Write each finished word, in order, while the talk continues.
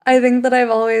I think that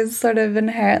I've always sort of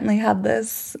inherently had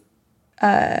this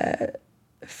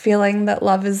feeling that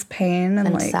love is pain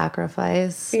and like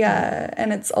sacrifice. Yeah,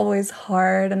 and it's always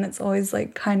hard and it's always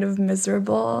like kind of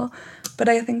miserable. But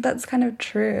I think that's kind of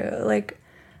true. Like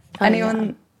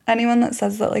anyone that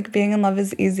says that like being in love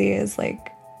is easy is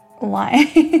like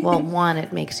lying. Well, one,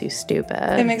 it makes you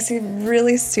stupid. It makes you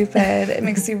really stupid. It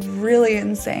makes you really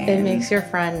insane. It makes your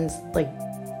friends like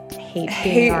hate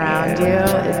being around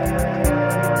you.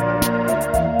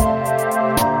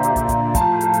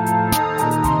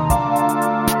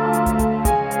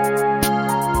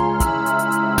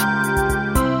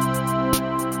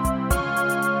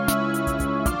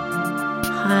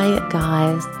 Hi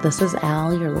guys, this is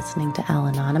Al. You're listening to Al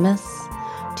Anonymous.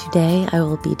 Today I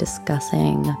will be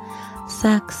discussing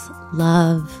sex,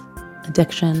 love,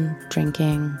 addiction,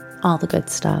 drinking, all the good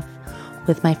stuff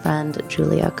with my friend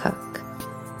Julia Cook.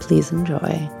 Please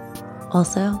enjoy.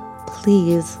 Also,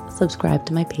 please subscribe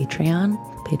to my Patreon,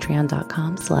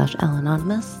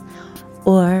 patreon.com/alanonymous,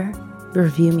 or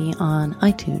review me on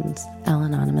iTunes, Al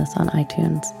Anonymous on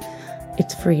iTunes.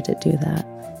 It's free to do that.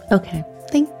 Okay,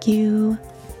 thank you.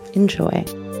 Enjoy.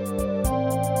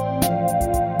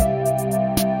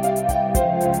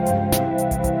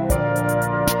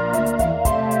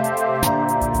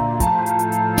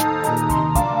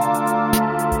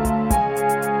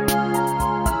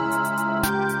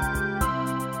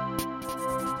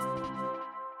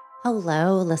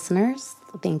 Hello, listeners.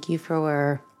 Thank you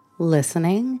for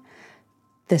listening.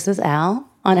 This is Al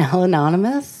on Al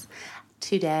Anonymous.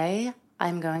 Today,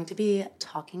 I'm going to be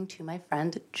talking to my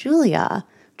friend Julia.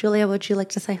 Julia, would you like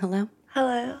to say hello?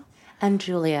 Hello. And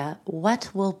Julia, what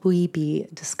will we be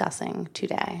discussing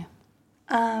today?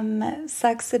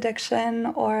 Sex addiction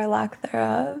or lack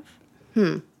thereof.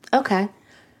 Okay.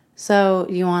 So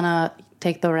you want to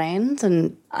take the reins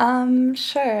and...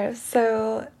 Sure.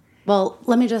 So... Well,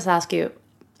 let me just ask you,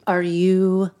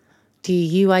 do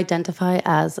you identify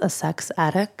as a sex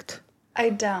addict? I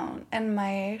don't, and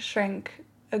my shrink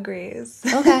agrees.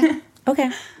 Okay. Okay.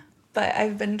 But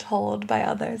I've been told by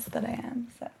others that I am,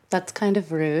 so. That's kind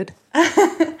of rude.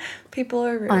 People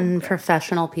are rude.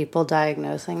 Unprofessional people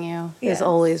diagnosing you Yes. is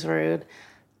always rude.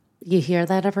 You hear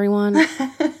that, everyone?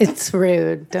 It's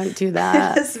rude. Don't do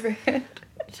that. It's rude.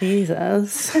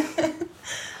 Jesus.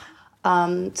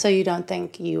 So you don't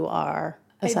think you are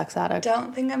a sex addict? I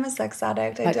don't think I'm a sex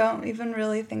addict. I don't even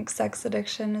really think sex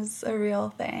addiction is a real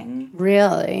thing.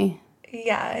 Really?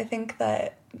 Yeah, I think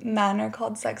that men are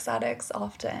called sex addicts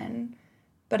often,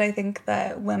 but I think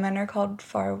that women are called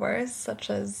far worse, such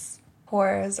as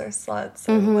whores or sluts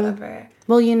or whatever.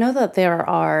 Well, you know that there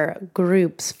are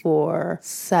groups for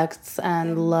sex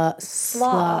and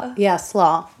Slaw. Yeah,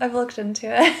 slaw. I've looked into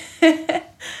it.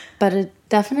 But it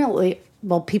definitely,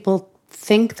 well, people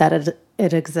think that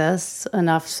it exists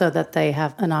enough so that they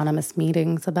have anonymous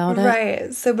meetings about it.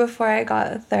 Right. So before I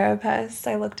got a therapist,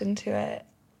 I looked into it.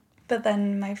 But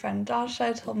then my friend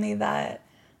Dasha told me that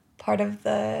part of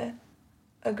the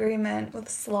agreement with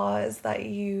slaw is that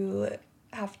you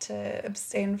have to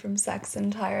abstain from sex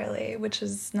entirely, which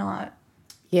is not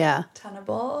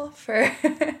tenable for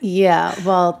Yeah,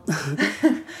 well,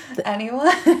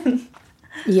 anyone.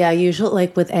 yeah, usually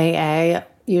like with AA,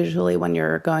 usually when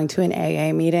you're going to an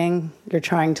AA meeting, you're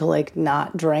trying to like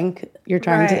not drink. You're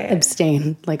trying to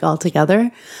abstain like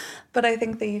altogether. But I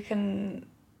think that you can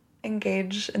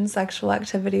engage in sexual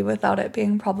activity without it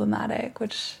being problematic,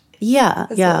 which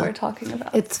is what we're talking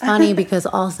about. It's funny because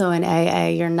also in AA,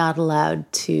 you're not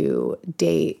allowed to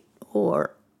date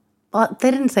or... Well,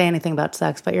 they didn't say anything about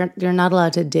sex, but you're not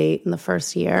allowed to date in the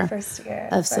first year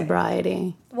of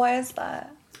sobriety. Why is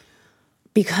that?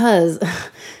 Because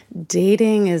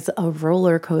dating is a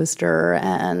roller coaster,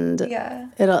 and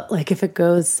it'll, like, if it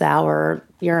goes sour,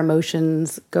 your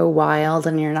emotions go wild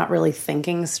and you're not really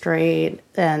thinking straight,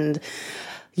 and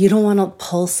you don't want to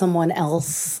pull someone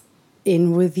else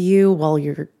in with you while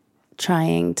you're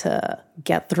trying to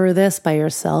get through this by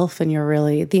yourself, and you're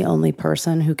really the only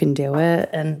person who can do it.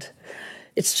 And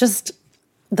it's just,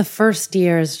 the first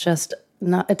year is just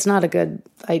not, it's not a good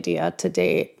idea to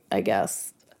date, I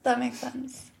guess. That makes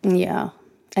sense. Yeah.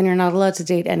 And you're not allowed to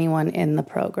date anyone in the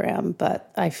program,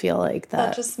 but I feel like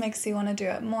that just makes you want to do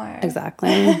it more.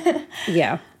 Exactly.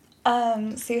 Yeah.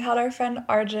 So you had our friend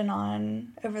Arjun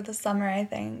on over the summer, I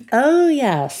think. Oh,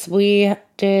 yes. We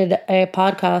did a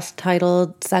podcast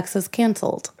titled Sex is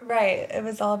Canceled. Right. It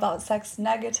was all about sex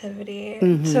negativity,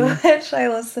 to which I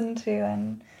listened to,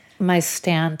 and my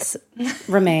stance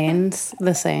remains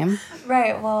the same.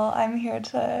 Right. Well, I'm here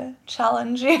to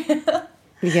challenge you.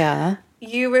 Yeah.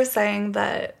 You were saying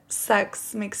that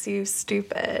sex makes you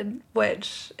stupid,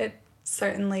 which it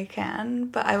certainly can,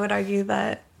 but I would argue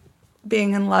that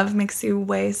being in love makes you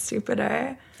way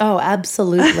stupider. Oh,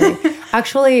 absolutely.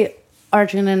 Actually,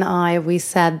 Arjun and I, we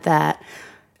said that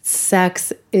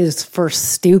sex is for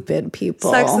stupid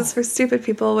people. Sex is for stupid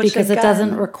people, which because it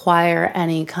doesn't require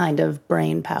any kind of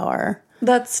brain power.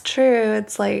 That's true.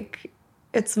 It's like,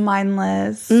 it's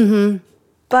mindless. Mm-hmm.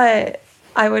 But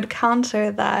I would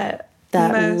counter that.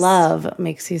 That love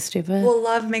makes you stupid? Well,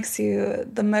 love makes you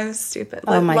the most stupid.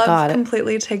 Oh my God. Love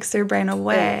completely takes your brain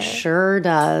away. It sure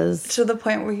does. To the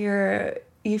point where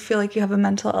you feel like you have a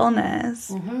mental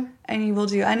illness. Mm-hmm. And you will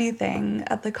do anything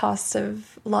at the cost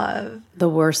of love. The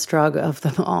worst drug of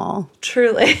them all.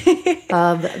 Truly.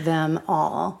 Of them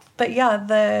all. But yeah,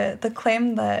 the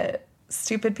claim that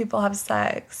stupid people have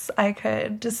sex, I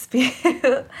could dispute.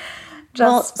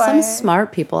 Some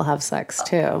smart people have sex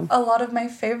too. A lot of my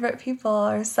favorite people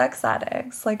are sex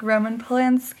addicts, like Roman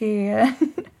Polanski.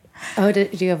 Oh, do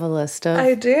you have a list of?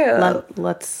 I do.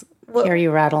 Let's hear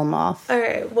you rattle them off. All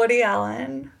right, Woody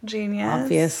Allen, genius.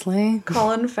 Obviously.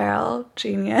 Colin Farrell,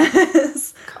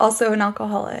 genius. Also an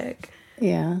alcoholic.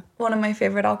 Yeah. One of my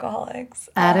favorite alcoholics.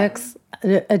 Addicts.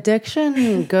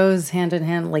 Addiction goes hand in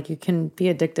hand. Like, you can be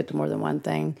addicted to more than one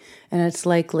thing. And it's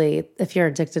likely, if you're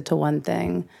addicted to one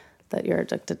thing, that you're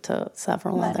addicted to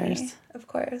several others. Of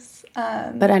course.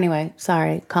 But anyway,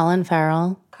 sorry. Colin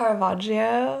Farrell.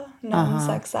 Caravaggio,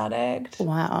 non-sex addict.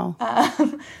 Wow.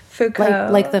 Foucault.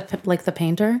 Like the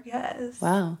painter? Yes.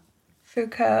 Wow.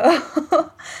 Foucault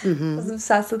was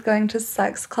obsessed with going to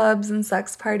sex clubs and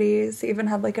sex parties. He even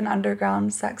had like an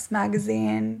underground sex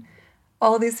magazine.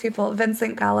 All these people.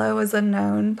 Vincent Gallo was a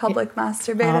known public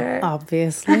masturbator.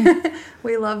 Obviously.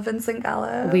 We love Vincent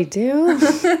Gallo. We do?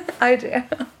 I do.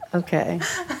 Okay.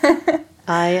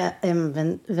 I am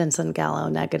Vincent Gallo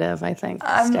negative, I think,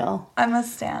 still. I'm a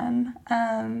stan.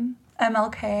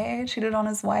 MLK cheated on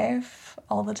his wife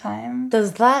all the time.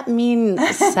 Does that mean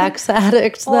sex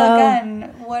addict, though? Well,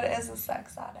 again, what is a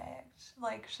sex addict?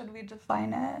 Like, should we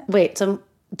define it? Wait, so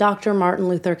Dr. Martin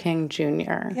Luther King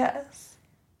Jr. Yes.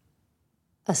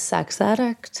 A sex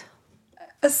addict?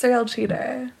 A serial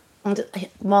cheater.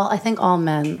 Well, I think all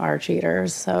men are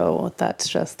cheaters, so that's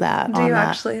just that. Do you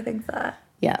actually think that?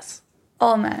 Yes.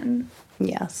 All men?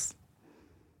 Yes.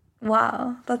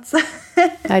 Wow, that's...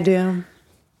 I do.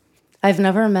 I've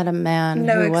never met a man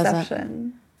who wasn't... No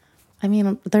exception. I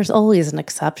mean, there's always an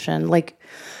exception. Like,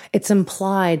 it's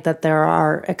implied that there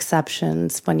are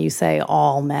exceptions when you say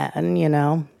all men, you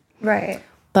know? Right.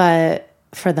 But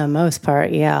for the most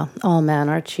part, yeah, all men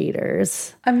are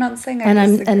cheaters. I'm not saying I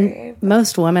disagree. And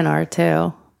most women are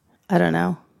too. I don't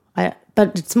know.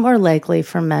 But it's more likely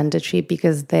for men to cheat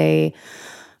because they,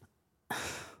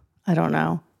 I don't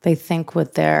know, they think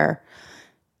with their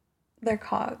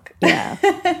cock. Yeah.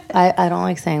 I don't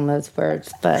like saying those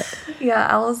words, but... Yeah,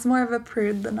 Al's more of a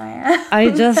prude than I am. I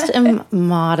just am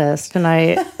modest,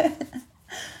 and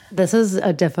this is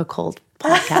a difficult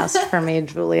podcast for me,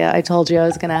 Julia. I told you I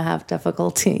was going to have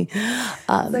difficulty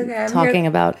talking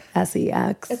about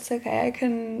sex. It's okay. I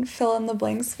can fill in the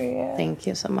blanks for you. Thank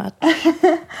you so much.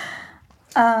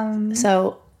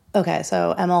 So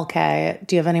MLK,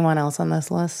 do you have anyone else on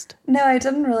this list? No, I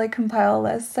didn't really compile a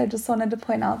list. I just wanted to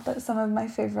point out that some of my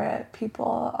favorite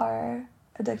people are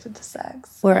addicted to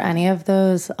sex. Were any of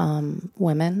those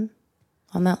women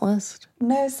on that list?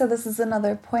 No, so this is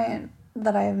another point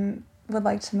that I would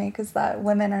like to make, is that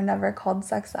women are never called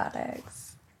sex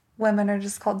addicts. Women are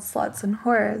just called sluts and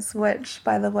whores, which,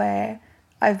 by the way,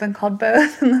 I've been called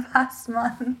both in the past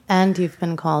month. And you've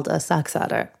been called a sex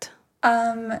addict.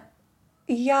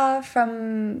 Yeah,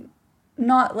 from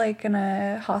not like in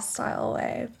a hostile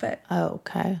way, but... Oh,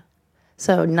 okay.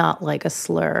 So not like a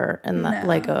slur and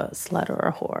like a slut or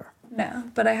a whore. No,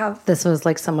 but I have... This was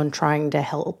like someone trying to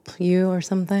help you or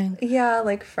something? Yeah,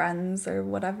 like friends or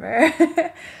whatever.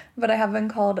 But I have been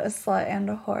called a slut and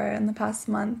a whore in the past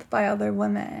month by other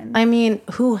women. I mean,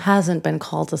 who hasn't been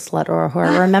called a slut or a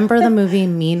whore? Remember the movie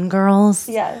Mean Girls?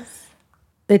 Yes.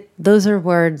 Those are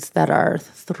words that are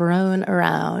thrown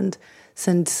around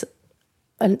since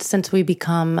we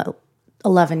become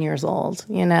 11 years old,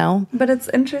 you know? But it's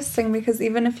interesting because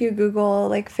even if you Google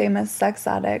like famous sex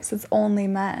addicts, it's only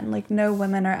men. Like no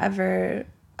women are ever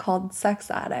called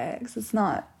sex addicts. It's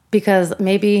not. Because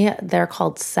maybe they're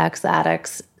called sex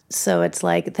addicts, so it's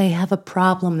like they have a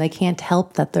problem. They can't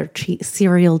help that they're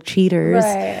serial cheaters.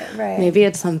 Right. Maybe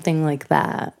it's something like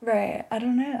that. Right. I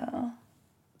don't know.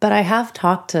 But I have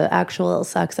talked to actual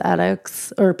sex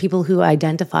addicts or people who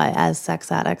identify as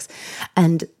sex addicts,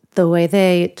 and the way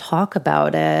they talk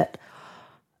about it,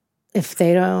 if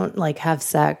they don't like have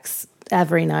sex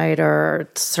every night or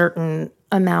certain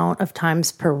amount of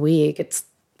times per week.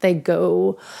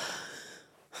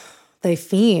 They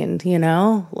fiend, you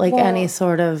know, like any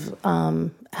sort of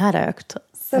addict,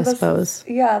 I suppose.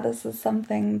 This is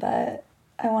something that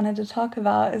I wanted to talk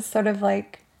about, is sort of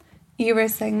like, you were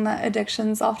saying that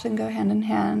addictions often go hand in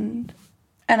hand.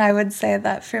 And I would say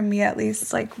that for me, at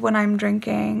least, like when I'm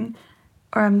drinking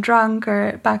or I'm drunk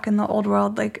or back in the old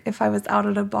world, like if I was out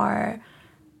at a bar.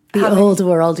 Old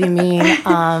world, you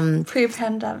mean?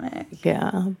 Pre-pandemic.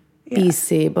 Yeah.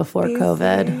 BC, before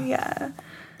COVID. Yeah.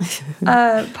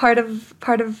 Part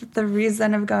of the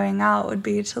reason of going out would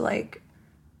be to like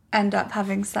end up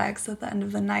having sex at the end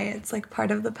of the night. It's like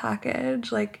part of the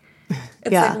package. Like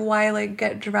it's like, why like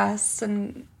get dressed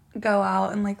and go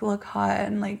out and like look hot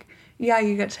and like, yeah,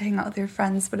 you get to hang out with your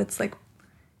friends, but it's like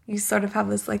you sort of have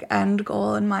this like end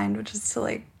goal in mind, which is to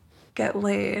like get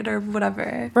laid or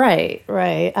whatever. Right.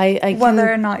 I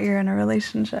whether or not you're in a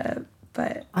relationship.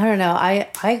 But I don't know.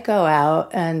 I go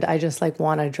out and I just like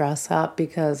want to dress up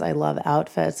because I love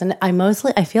outfits. And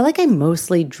I feel like I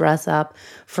mostly dress up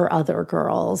for other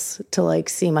girls to like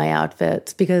see my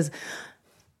outfits, because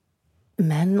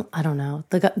men, I don't know.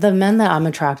 The men that I'm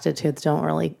attracted to don't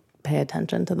really pay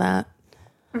attention to that.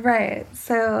 Right.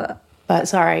 So. But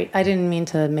sorry, I didn't mean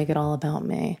to make it all about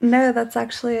me. No, that's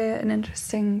actually an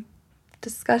interesting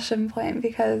discussion point,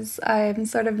 because I'm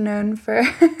sort of known for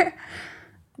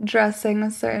dressing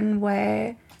a certain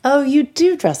way. Oh, you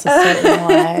do dress a certain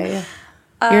way.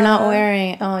 You're not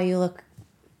wearing, you look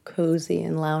cozy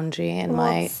and loungy in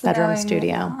my bedroom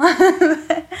studio.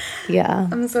 Yeah.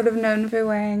 I'm sort of known for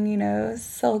wearing, you know,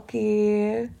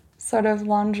 silky sort of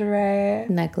lingerie.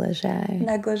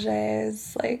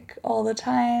 Negligees, like, all the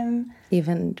time.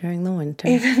 Even during the winter.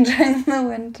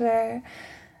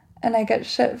 And I get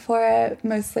shit for it,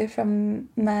 mostly from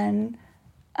men.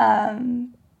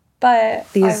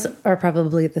 But these are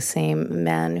probably the same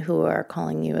men who are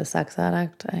calling you a sex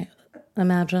addict, I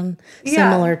imagine.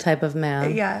 Yeah. Similar type of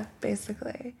man. Yeah,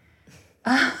 basically.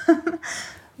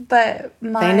 But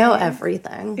they know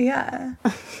everything. Yeah.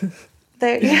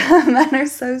 Men are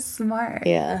so smart.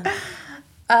 Yeah.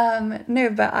 No,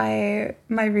 but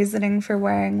my reasoning for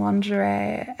wearing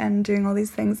lingerie and doing all these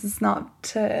things is not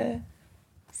to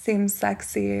seem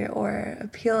sexy or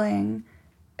appealing.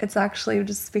 It's actually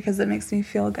just because it makes me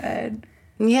feel good.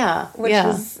 Yeah. Which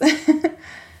is,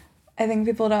 I think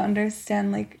people don't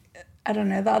understand. Like, I don't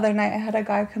know, the other night I had a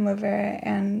guy come over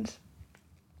and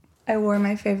I wore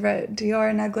my favorite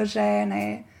Dior negligee and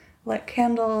I lit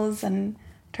candles and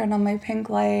turned on my pink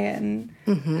light and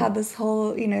had this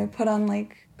whole, you know, put on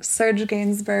like Serge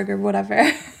Gainsbourg or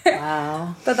whatever.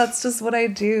 Wow. But that's just what I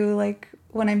do, like,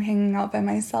 when I'm hanging out by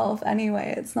myself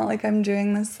anyway. It's not like I'm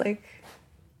doing this, like...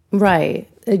 Right.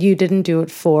 You didn't do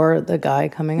it for the guy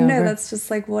coming over? No, that's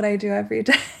just, like, what I do every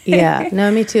day. Yeah.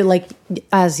 No, me too. Like,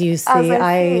 as you see,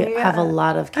 I have a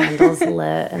lot of candles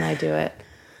lit, and I do it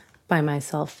by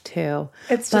myself, too.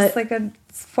 It's just, like, a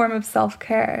form of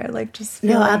self-care, like, just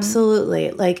feeling... No,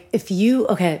 absolutely. Like, if you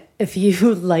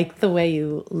like the way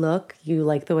you look, you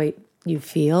like the way you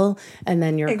feel, and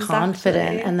then you're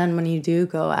confident, and then when you do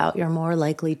go out, you're more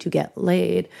likely to get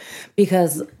laid,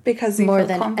 because more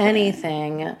than confident.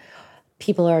 Anything,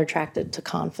 people are attracted to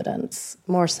confidence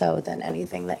more so than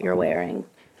anything that you're wearing.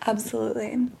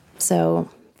 Absolutely. So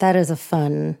that is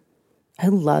I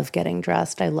love getting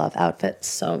dressed. I love outfits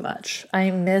so much.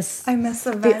 I miss events.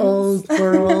 The old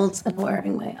world and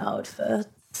wearing my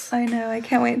outfits. I know. I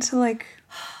can't wait to like.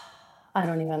 I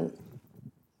don't even.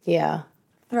 Yeah.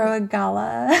 Throw a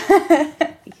gala.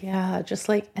 Yeah, just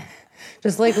like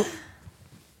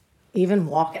even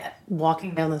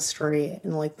walking down the street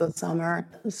in like the summer.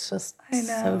 It's just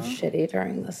so shitty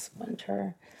during this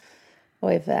winter.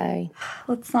 Oy vey.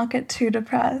 Let's not get too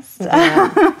depressed.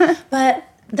 Yeah. But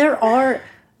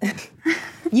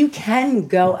you can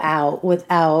go out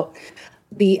without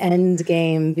the end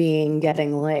game being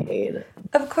getting laid.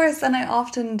 Of course, and I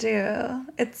often do.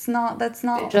 It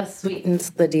just sweetens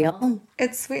the deal.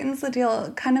 It sweetens the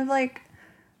deal. Kind of like,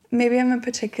 maybe I'm a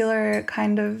particular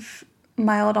kind of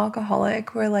mild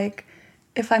alcoholic where like,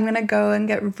 if I'm gonna go and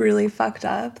get really fucked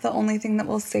up, the only thing that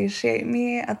will satiate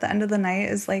me at the end of the night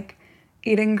is like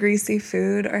eating greasy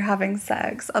food or having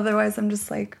sex. Otherwise, I'm just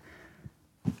like,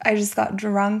 I just got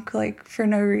drunk, like, for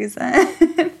no reason.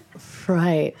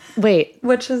 Right. Wait.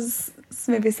 Which is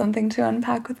maybe something to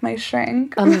unpack with my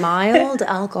shrink. A mild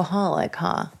alcoholic,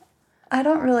 huh? I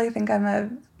don't really think I'm a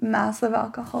massive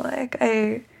alcoholic.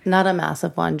 Not a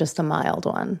massive one, just a mild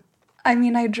one. I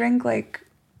mean, I drink, like,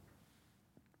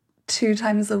 2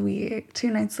 nights a week.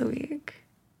 2 nights a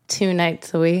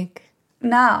week?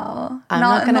 now. I'm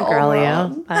not going to grill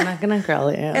you. I'm not going to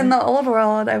grill you. In the old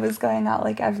world, I was going out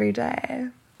like every day.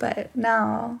 But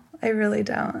now I really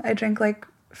don't. I drink like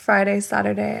Friday,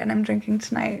 Saturday, and I'm drinking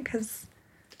tonight because...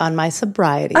 On my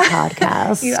sobriety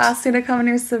podcast. You asked me to come on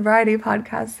your sobriety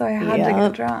podcast, so I had to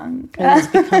get drunk. It's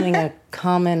becoming a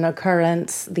common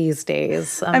occurrence these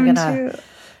days. I'm going to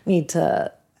need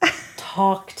to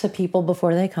talk to people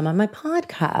before they come on my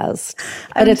podcast.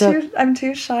 But I'm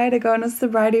too shy to go on a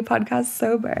sobriety podcast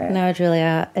sober. No,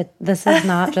 Julia, this is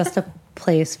not just a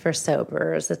place for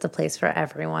sobers. It's a place for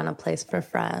everyone, a place for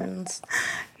friends.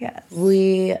 Yes.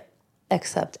 We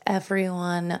accept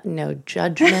everyone, no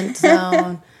judgment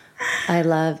zone. I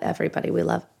love everybody. We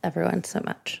love everyone so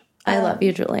much. I love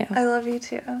you, Julia. I love you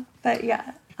too. But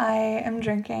yeah, I am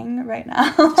drinking right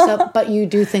now. But you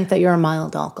do think that you're a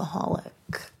mild alcoholic.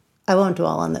 I won't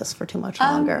dwell on this for too much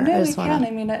longer. No, we can.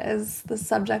 I mean, it is the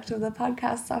subject of the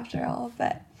podcast after all.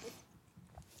 But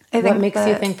what makes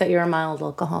you think that you're a mild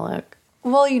alcoholic?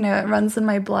 Well, you know, it runs in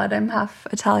my blood. I'm half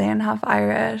Italian, half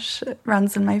Irish. It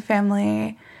runs in my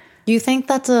family. You think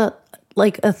that's a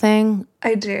thing?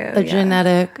 I do.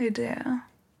 Genetic? I do.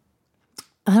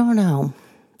 I don't know.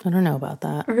 I don't know about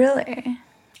that. Really?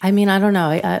 I mean, I don't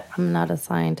know. I'm not a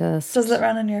scientist. Does it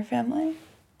run in your family?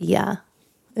 Yeah,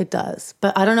 it does.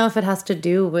 But I don't know if it has to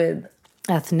do with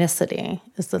ethnicity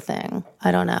is the thing.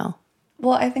 I don't know.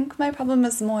 Well, I think my problem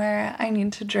is more I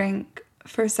need to drink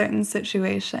for certain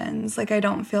situations. Like, I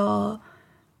don't feel...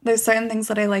 There's certain things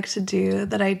that I like to do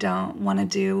that I don't want to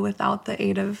do without the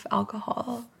aid of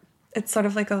alcohol. It's sort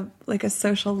of like a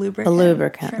social lubricant. A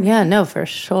lubricant. Yeah, no, for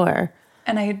sure.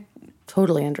 And I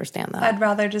totally understand that. I'd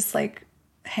rather just like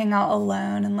hang out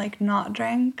alone and like not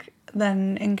drink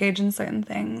than engage in certain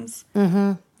things.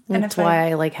 Mm-hmm. That's why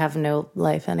I like have no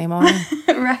life anymore.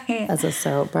 Right. As a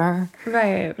sober.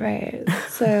 Right.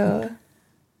 So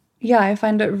yeah, I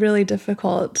find it really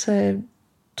difficult to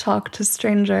talk to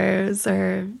strangers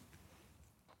or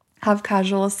have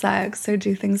casual sex or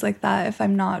do things like that if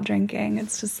I'm not drinking.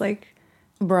 It's just like...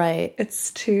 Right.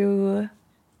 It's too...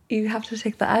 You have to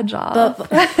take the edge off.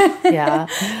 Yeah.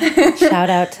 Shout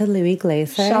out to Louis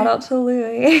Glaser. Shout out to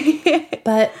Louis.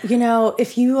 But, you know,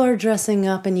 if you are dressing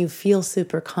up and you feel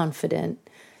super confident,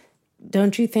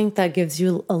 don't you think that gives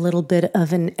you a little bit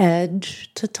of an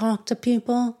edge to talk to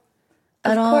people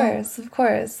at all? Of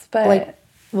course. But... Like,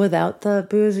 without the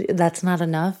booze, that's not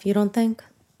enough, you don't think?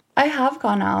 I have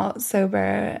gone out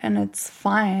sober, and it's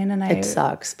fine, and It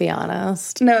sucks, be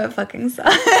honest. No, it fucking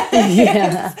sucks.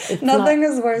 Yeah. Nothing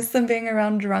is worse than being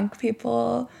around drunk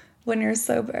people when you're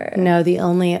sober. No, the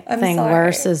only thing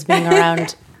worse is being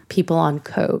around people on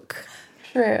coke.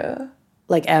 True.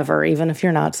 Like ever, even if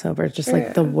you're not sober, it's just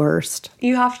like the worst.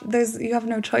 You have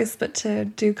no choice but to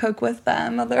do coke with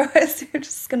them, otherwise you're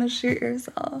just gonna shoot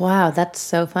yourself. Wow, that's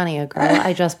so funny. A girl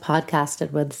I just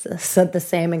podcasted with said the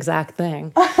same exact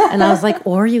thing, and I was like,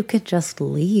 or you could just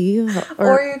leave,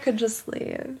 or you could just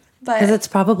leave, because it's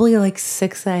probably like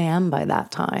 6 a.m. by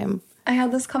that time. I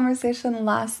had this conversation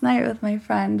last night with my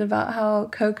friend about how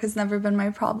coke has never been my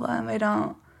problem. I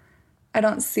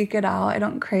don't seek it out. I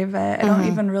don't crave it. I don't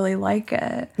even really like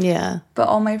it. Yeah. But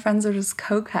all my friends are just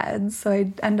coke heads, so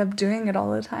I end up doing it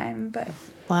all the time. But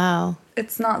wow,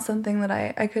 it's not something that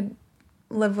I could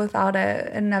live without it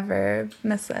and never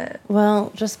miss it.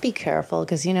 Well, just be careful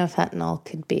because you know fentanyl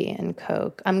could be in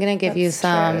coke. I'm going to give you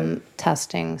some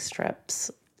testing strips.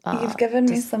 You've given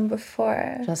me some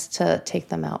before. Just to take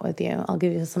them out with you. I'll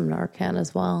give you some Narcan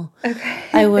as well. Okay.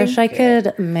 I wish I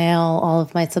could mail all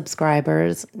of my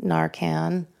subscribers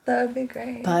Narcan. That would be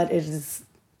great. But it is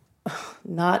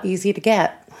not easy to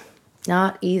get.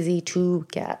 Not easy to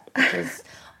get, which is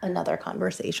another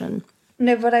conversation.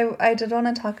 No, but I did want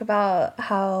to talk about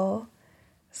how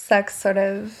sex sort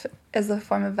of is a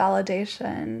form of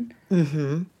validation.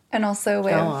 Mm-hmm. And also a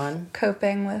way of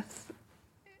coping with,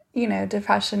 you know,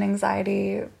 depression,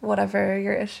 anxiety, whatever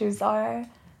your issues are,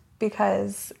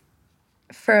 because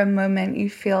for a moment you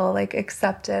feel like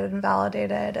accepted and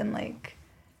validated, and like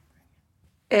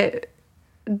it,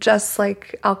 just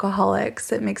like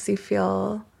alcoholics, it makes you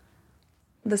feel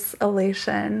this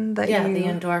elation that the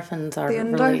endorphins are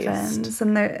released.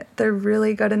 And they're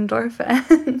really good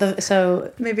endorphins.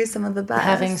 So maybe some of the best.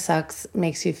 Having sex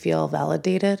makes you feel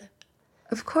validated?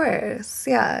 Of course,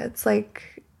 yeah. It's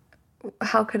like,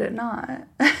 how could it not?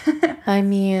 I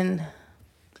mean,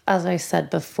 as I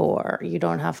said before, you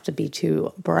don't have to be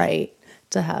too bright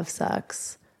to have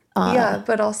sex. Yeah,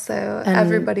 but also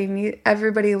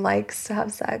everybody likes to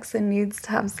have sex and needs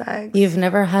to have sex. You've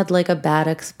never had like a bad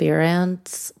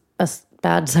experience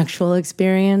bad sexual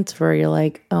experience where you're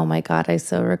like, oh my God, I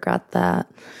so regret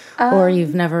that? Or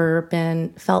you've never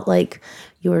felt like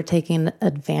you were taken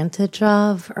advantage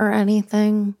of or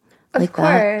anything? Of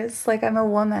course. Like, I'm a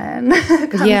woman.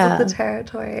 It comes with the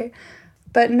territory.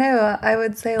 But no, I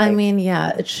would say like... I mean,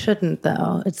 yeah, it shouldn't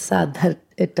though. It's sad that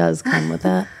it does come with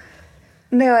it.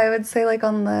 No, I would say like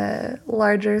on the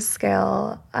larger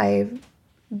scale, I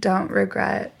don't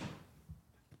regret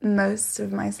most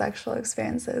of my sexual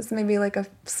experiences. Maybe like a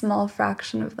small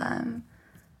fraction of them.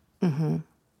 Mm-hmm.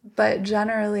 But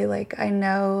generally, like, I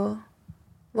know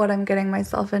what I'm getting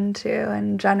myself into,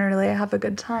 and generally I have a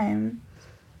good time.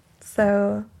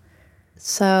 So,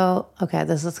 okay,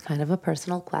 this is kind of a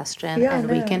personal question, and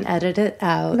we can edit it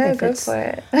out. No, go for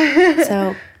it.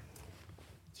 So,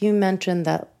 you mentioned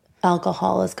that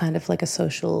alcohol is kind of like a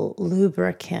social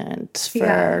lubricant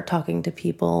for talking to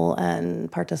people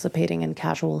and participating in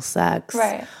casual sex.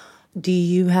 Right. Do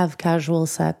you have casual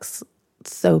sex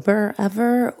sober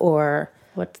ever, or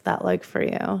what's that like for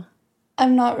you?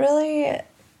 I'm not really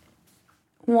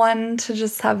one to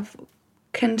just have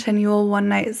continual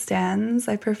one-night stands.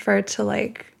 I prefer to,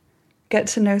 like, get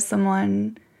to know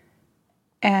someone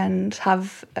and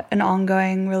have an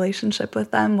ongoing relationship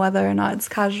with them, whether or not it's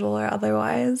casual or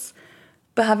otherwise.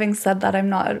 But having said that, I'm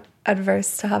not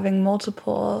adverse to having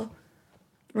multiple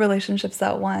relationships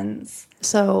at once.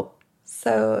 So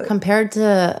compared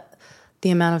to the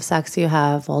amount of sex you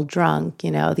have while drunk,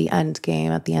 you know, the end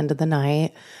game at the end of the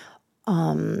night,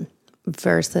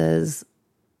 versus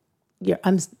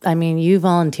you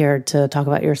volunteered to talk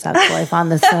about your sex life on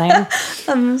this thing.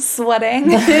 I'm sweating.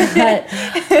 But,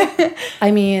 I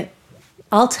mean,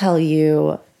 I'll tell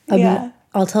you a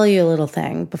little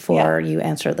thing before you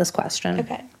answer this question.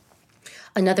 Okay.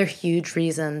 Another huge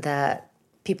reason that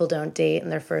people don't date in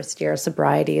their first year of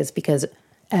sobriety is because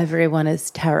everyone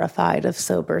is terrified of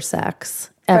sober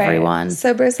sex. Everyone. Right.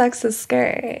 Sober sex is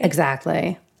scary.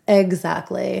 Exactly.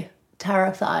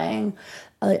 Terrifying.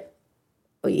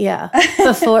 Yeah.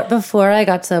 Before I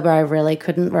got sober, I really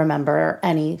couldn't remember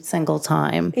any single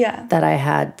time that I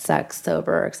had sex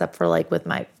sober, except for like with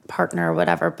my partner or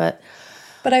whatever. But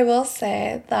I will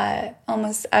say that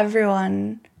almost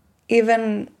everyone,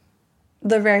 even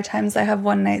the rare times I have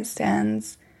one-night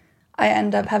stands, I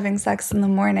end up having sex in the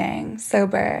morning,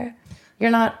 sober. You're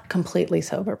not completely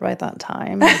sober by that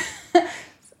time.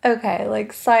 Okay,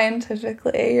 like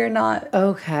scientifically, you're not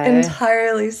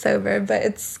entirely sober, but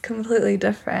it's completely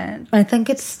different. I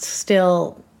think it's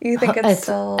still... You think it's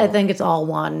still... I think it's all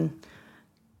one.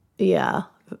 Yeah.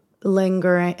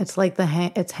 Lingering. It's like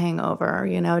it's hangover,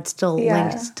 you know? It's still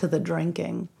linked to the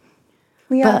drinking.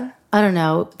 Yeah. But I don't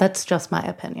know. That's just my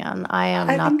opinion. I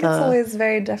think it's always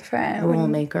very different. Rule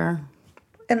maker.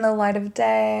 In the light of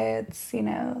day, it's, you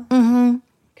know... Mm-hmm.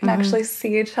 Can actually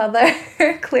see each other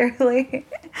clearly.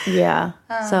 Yeah.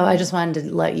 So I just wanted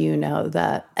to let you know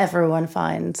that everyone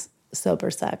finds sober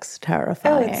sex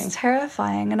terrifying. Oh, it's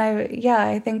terrifying. And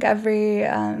I think every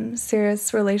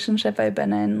serious relationship I've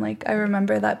been in, like, I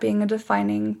remember that being a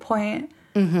defining point.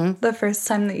 Mm-hmm. The first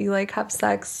time that you, like, have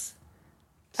sex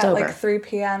sober. At, like, 3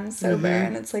 p.m. sober. Mm-hmm.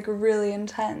 And it's, like, really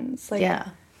intense. Like,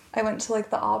 I went to,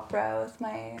 like, the opera with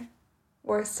my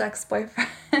worst ex-boyfriend.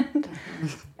 Mm-hmm.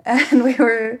 And we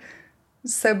were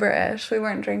sober-ish. We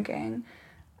weren't drinking.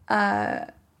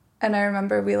 And I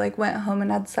remember we, like, went home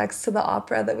and had sex to the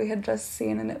opera that we had just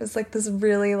seen. And it was, like, this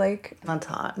really, like... That's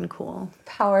hot and cool.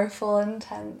 Powerful,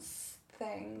 intense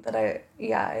thing that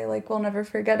I like, will never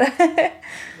forget it.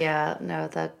 Yeah, no,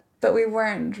 that... But we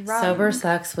weren't drunk. Sober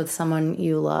sex with someone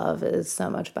you love is so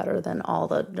much better than all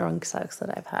the drunk sex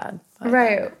that I've had.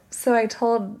 Right. So I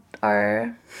told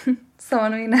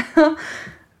someone we know...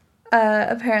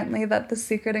 apparently that the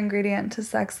secret ingredient to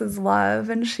sex is love,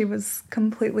 and she was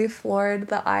completely floored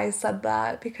that I said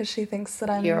that because she thinks that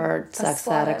I'm You're a sex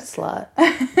addict slut.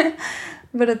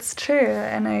 But it's true,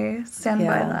 and I stand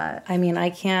by that. I mean,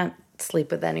 I can't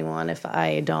sleep with anyone if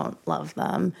I don't love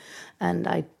them, and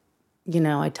I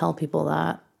tell people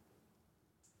that.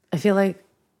 I feel like,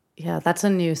 that's a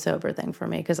new sober thing for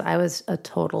me because I was a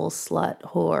total slut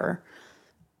whore.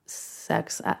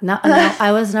 No,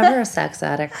 I was never a sex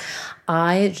addict.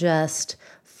 I just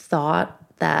thought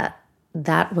that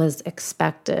was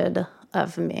expected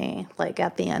of me, like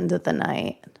at the end of the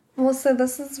night. Well, so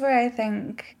this is where I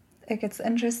think it gets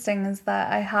interesting is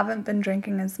that I haven't been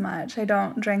drinking as much. I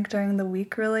don't drink during the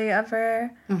week really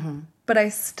ever, but I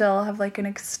still have like an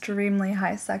extremely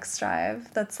high sex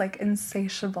drive that's like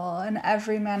insatiable. And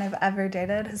every man I've ever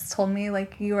dated has told me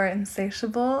like, you are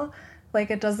insatiable. Like,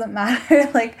 it doesn't matter.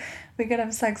 Like, we could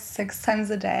have sex 6 times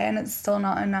a day and it's still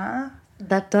not enough.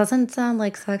 That doesn't sound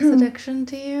like sex addiction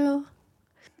to you.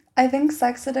 I think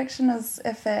sex addiction is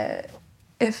if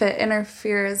it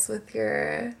interferes with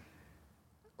your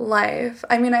life.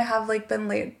 I mean, I have like been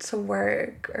late to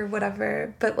work or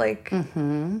whatever, but like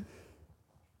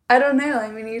I don't know. I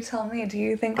mean, you tell me. Do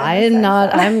you think I'm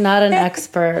not an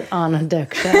expert on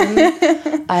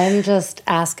addiction. I'm just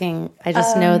asking. I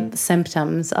just know the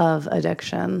symptoms of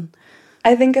addiction.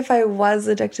 I think if I was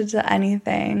addicted to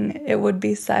anything, it would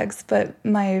be sex, but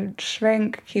my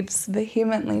shrink keeps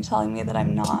vehemently telling me that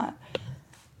I'm not.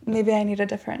 Maybe I need a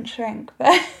different shrink.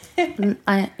 Well,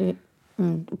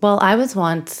 I was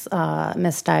once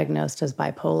misdiagnosed as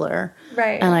bipolar.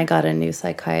 Right. And I got a new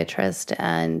psychiatrist,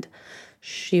 and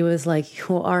she was like,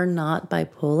 you are not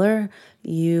bipolar.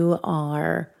 You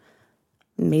are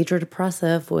major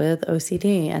depressive with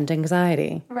OCD and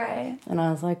anxiety. Right. And I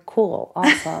was like, cool,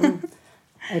 awesome.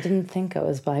 I didn't think I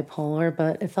was bipolar,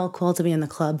 but it felt cool to be in the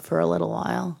club for a little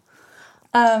while.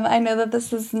 I know that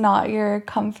this is not your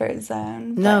comfort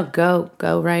zone. No, go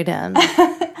right in.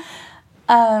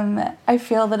 I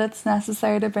feel that it's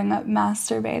necessary to bring up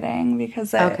masturbating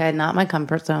because okay, not my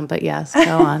comfort zone, but yes,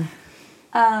 go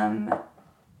on.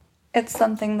 It's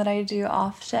something that I do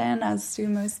often, as do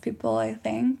most people, I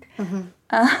think.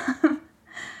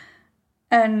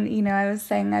 And, you know, I was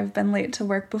saying I've been late to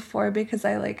work before because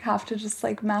I, like, have to just,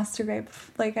 like, masturbate.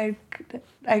 Like,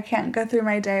 I can't go through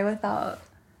my day without,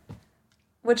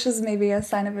 which is maybe a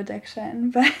sign of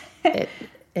addiction, but...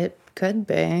 It could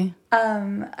be.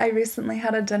 I recently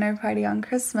had a dinner party on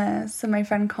Christmas, and my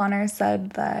friend Connor said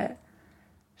that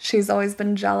she's always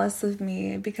been jealous of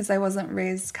me because I wasn't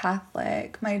raised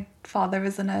Catholic. My father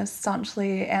was in a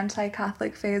staunchly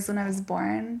anti-Catholic phase when I was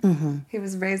born. He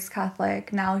was raised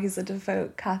Catholic. Now he's a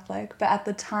devout Catholic. But at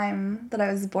the time that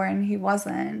I was born, he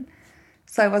wasn't.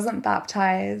 So I wasn't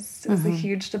baptized. It was a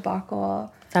huge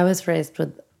debacle. I was raised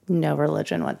with no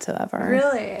religion whatsoever.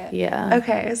 Really? Yeah.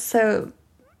 Okay, so,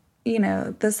 you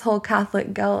know, this whole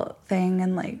Catholic guilt thing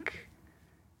and, like,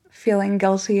 feeling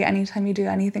guilty anytime you do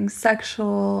anything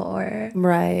sexual or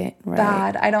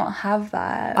bad. I don't have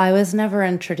that. I was never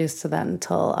introduced to that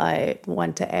until I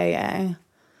went to AA.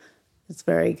 It's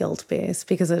very guilt-based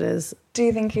because it is. Do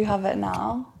you think you have it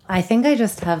now? I think I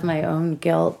just have my own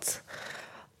guilt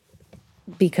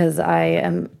because I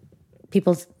am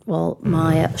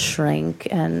my shrink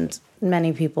and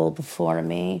many people before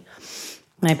me,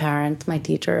 my parents, my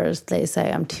teachers, they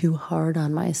say I'm too hard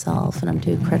on myself and I'm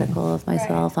too critical of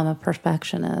myself. Right. I'm a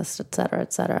perfectionist, et cetera,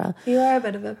 et cetera. You are a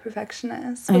bit of a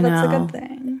perfectionist, but that's a good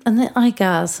thing. And then I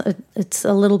guess it's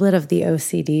a little bit of the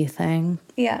OCD thing.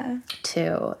 Yeah.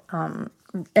 Too. And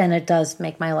it does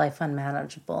make my life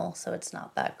unmanageable, so it's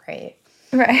not that great.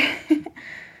 Right.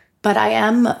 But I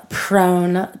am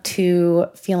prone to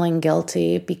feeling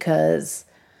guilty because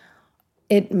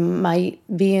it might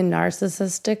be a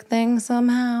narcissistic thing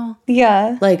somehow.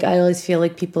 Yeah. Like, I always feel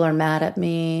like people are mad at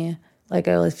me. Like,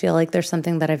 I always feel like there's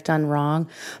something that I've done wrong.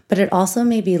 But it also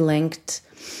may be linked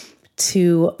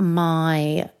to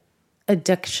my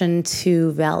addiction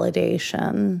to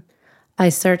validation. I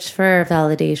search for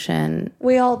validation.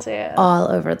 We all do.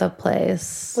 All over the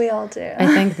place. We all do. I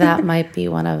think that might be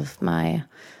one of my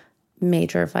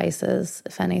major vices,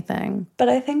 if anything. But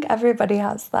I think everybody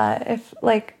has that. If,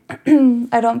 like,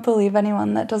 I don't believe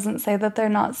anyone that doesn't say that they're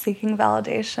not seeking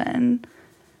validation.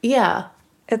 Yeah.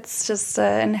 It's just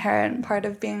an inherent part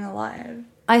of being alive.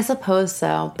 I suppose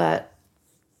so, but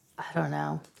I don't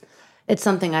know. It's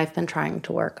something I've been trying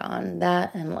to work on,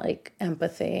 that and, like,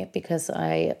 empathy, because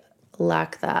I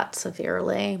lack that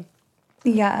severely.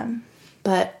 Yeah.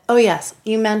 But, oh yes,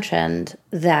 you mentioned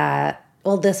that.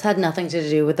 Well, this had nothing to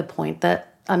do with the point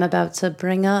that I'm about to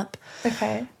bring up.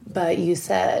 Okay. But you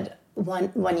said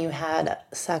when you had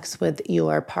sex with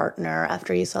your partner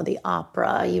after you saw the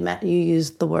opera, you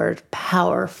used the word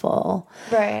powerful.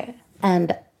 Right.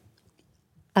 And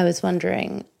I was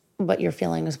wondering what your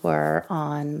feelings were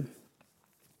on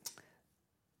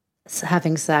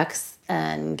having sex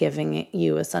and giving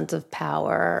you a sense of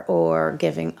power or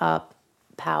giving up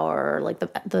power, like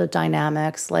the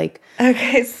dynamics, like,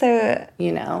 okay, so,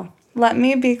 you know, let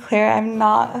me be clear, I'm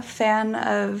not a fan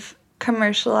of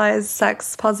commercialized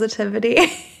sex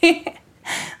positivity.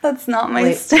 That's not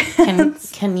my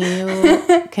stance. Can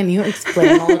you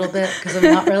explain a little bit, because I'm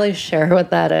not really sure what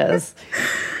that is.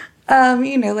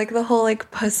 You know, like the whole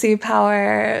like pussy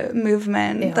power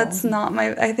movement. Ew. That's not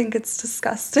I think it's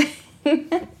disgusting.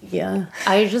 Yeah,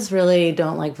 I just really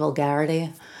don't like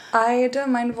vulgarity. I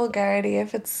don't mind vulgarity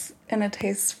if it's in a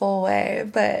tasteful way,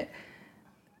 but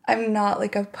I'm not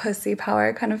like a pussy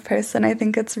power kind of person. I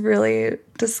think it's really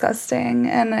disgusting,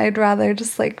 and I'd rather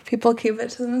just like people keep it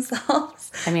to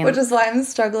themselves. I mean, which is why I'm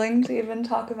struggling to even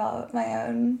talk about my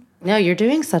own. No, you're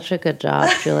doing such a good job,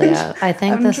 Julia. I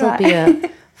think this will be a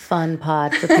fun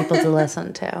pod for people to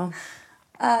listen to.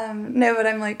 No, but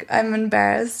I'm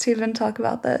embarrassed to even talk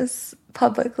about this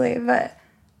publicly, but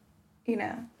you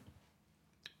know.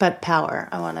 But power,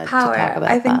 I wanted to talk about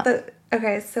that. I think that,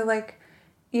 okay, so like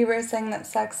you were saying that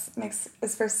sex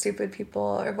is for stupid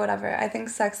people or whatever. I think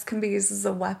sex can be used as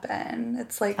a weapon.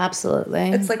 It's like,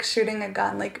 absolutely. It's like shooting a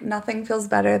gun. Like nothing feels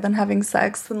better than having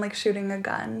sex than like shooting a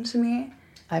gun to me.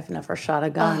 I've never shot a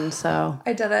gun, so.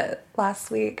 I did it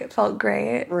last week. It felt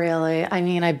great. Really? I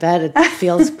mean, I bet it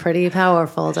feels pretty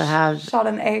powerful to have. Shot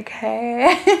an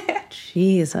AK.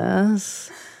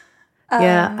 Jesus.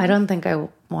 Yeah, I don't think I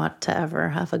want to ever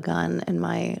have a gun in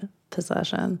my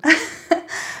possession.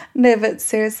 No, but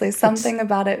seriously, something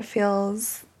about it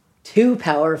feels... too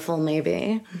powerful,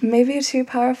 maybe. Maybe too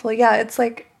powerful. Yeah, it's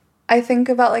like, I think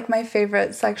about like my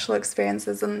favorite sexual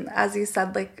experiences, and as you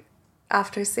said, like,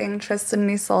 after seeing Tristan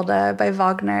and Isolde by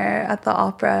Wagner at the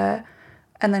opera,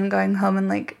 and then going home and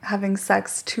like having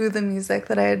sex to the music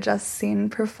that I had just seen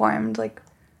performed, like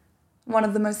one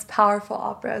of the most powerful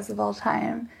operas of all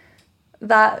time.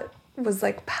 That was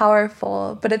like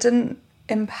powerful, but it didn't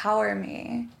empower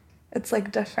me. It's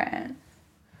like different.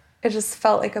 It just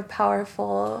felt like a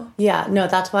powerful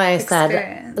that's why I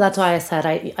experience. said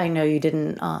I know you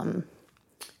didn't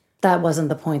that wasn't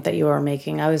the point that you were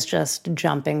making. I was just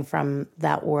jumping from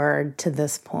that word to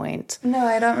this point. No,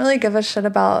 I don't really give a shit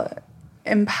about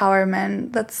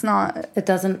empowerment. That's not... It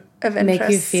doesn't make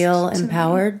you feel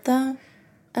empowered, though,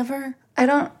 ever? I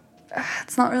don't...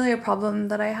 It's not really a problem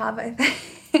that I have, I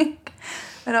think.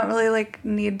 I don't really, like,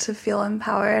 need to feel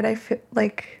empowered. I feel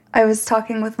like... I was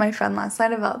talking with my friend last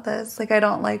night about this. Like, I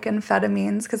don't like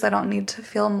amphetamines because I don't need to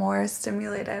feel more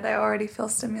stimulated. I already feel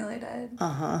stimulated.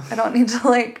 I don't need to,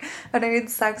 like... I don't need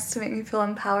sex to make me feel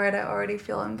empowered. I already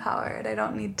feel empowered. I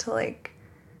don't need to, like...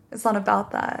 It's not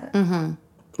about that. Mm-hmm.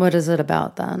 What is it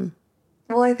about, then?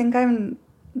 Well, I think I'm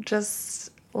just,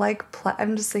 like...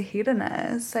 I'm just a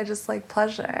hedonist. I just like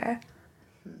pleasure.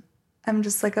 I'm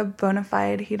just, like, a bona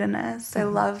fide hedonist. I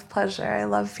love pleasure. I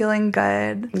love feeling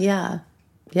good. Yeah.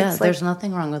 Yeah, there's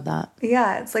nothing wrong with that.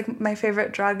 Yeah, it's like my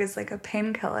favorite drug is like a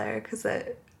painkiller because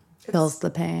it fills the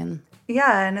pain.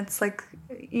 Yeah, and it's like,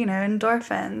 you know,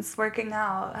 endorphins, working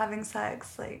out, having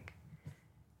sex, like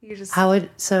you just... How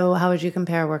would you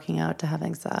compare working out to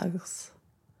having sex?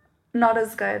 Not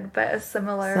as good, but a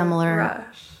similar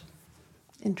rush.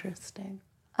 Interesting.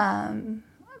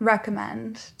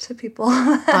 Recommend to people.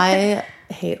 I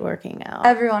hate working out.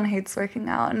 Everyone hates working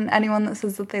out, and anyone that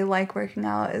says that they like working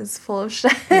out is full of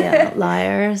shit. Yeah,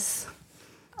 liars.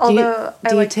 Although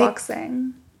I like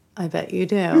boxing. I bet you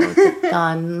do. With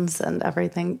guns and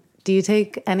everything. Do you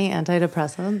take any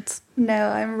antidepressants? No,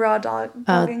 I'm raw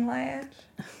dogging life.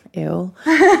 Ew.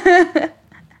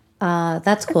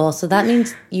 That's cool. So that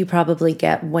means you probably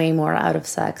get way more out of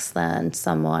sex than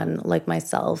someone like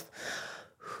myself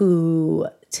who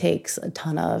takes a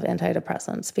ton of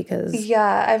antidepressants because...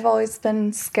 Yeah, I've always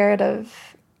been scared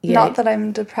of... Not that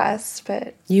I'm depressed,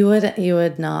 but... You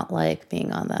would not like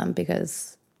being on them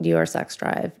because your sex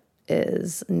drive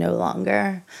is no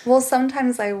longer... Well,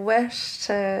 sometimes I wish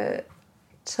to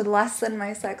lessen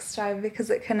my sex drive because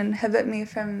it can inhibit me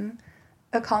from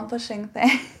accomplishing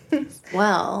things.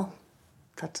 Well,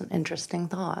 that's an interesting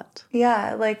thought.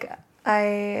 Yeah, like,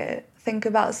 I think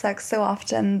about sex so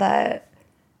often that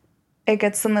it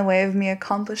gets in the way of me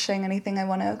accomplishing anything I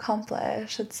want to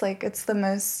accomplish. It's like, it's the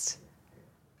most,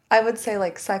 I would say,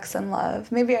 like, sex and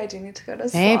love. Maybe I do need to go to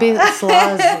Slaw. Maybe the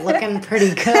Slaw is looking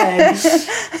pretty good.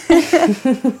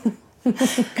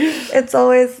 It's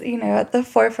always, you know, at the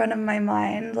forefront of my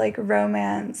mind, like,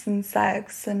 romance and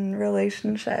sex and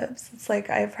relationships. It's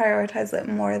like, I prioritize it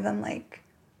more than, like,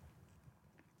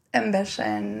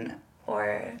 ambition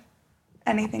or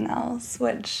anything else,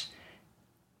 which...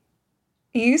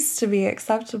 used to be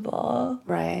acceptable.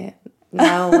 Right.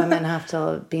 Now women have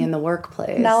to be in the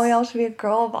workplace. Now we all should be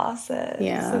girl bosses,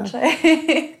 which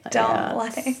I don't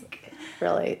like.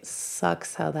 Really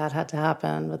sucks how that had to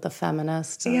happen with the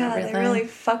feminists and everything. They really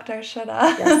fucked our shit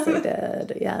up. Yes, they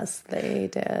did. Yes, they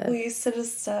did. We used to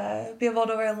just be able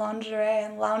to wear lingerie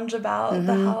and lounge about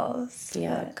the house.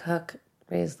 Yeah, cook,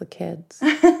 raise the kids.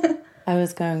 I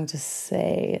was going to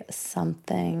say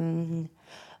something.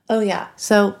 Oh, yeah.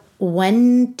 So...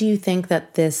 when do you think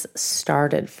that this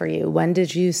started for you? When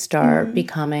did you start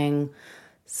becoming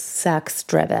sex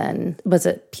driven? Was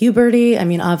it puberty? I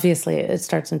mean, obviously it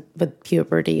starts with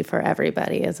puberty for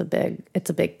everybody. It's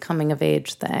a big coming of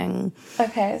age thing.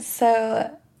 Okay, so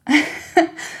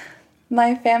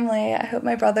my family, I hope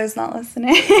my brother's not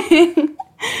listening.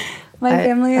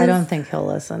 I don't think he'll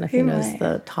listen if he knows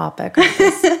the topic of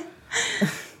this.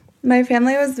 My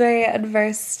family was very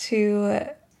adverse to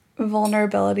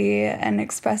vulnerability and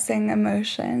expressing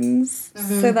emotions.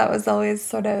 So that was always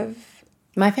sort of...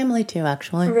 My family too,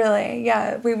 actually. Really?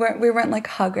 Yeah. We weren't like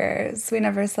huggers. We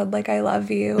never said like, I love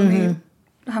you. We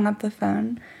hung up the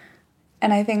phone.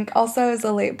 And I think also I was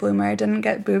a late bloomer. I didn't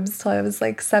get boobs till I was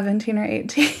like 17 or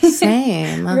 18.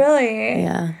 Same. Really?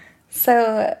 Yeah.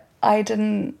 So I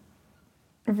didn't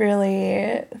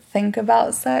really think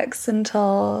about sex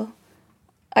until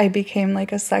I became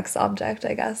like a sex object,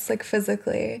 I guess, like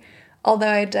physically. Although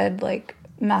I did like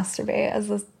masturbate as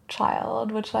a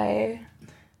child, which I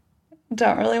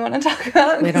don't really want to talk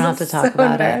about. We don't have to talk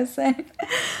about it.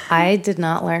 I did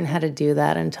not learn how to do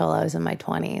that until I was in my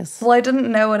 20s. Well, I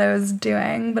didn't know what I was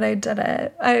doing, but I did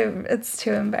it. It's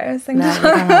too embarrassing. No, you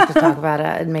don't have to talk about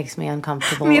it. It makes me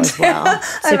uncomfortable as well.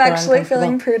 I'm actually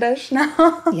feeling prudish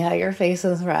now. Yeah, your face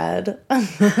is red.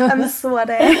 I'm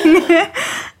sweating.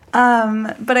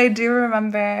 But I do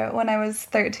remember when I was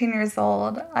 13 years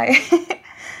old, I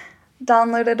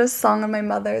downloaded a song on my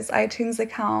mother's iTunes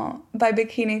account by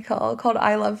Bikini Kill called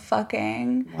I Love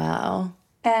Fucking. Wow.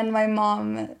 And my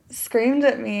mom screamed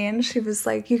at me and she was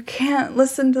like, you can't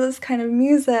listen to this kind of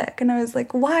music. And I was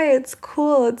like, why? It's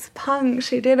cool. It's punk.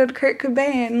 She dated Kurt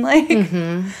Cobain. Like,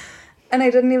 and I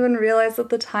didn't even realize at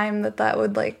the time that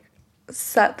would like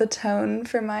set the tone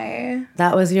for my...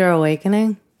 That was your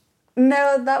awakening?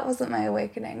 No, that wasn't my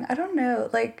awakening. I don't know.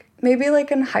 Like, maybe like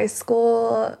in high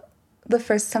school, the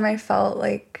first time I felt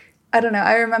like, I don't know.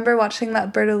 I remember watching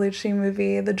that Bertolucci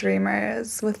movie, The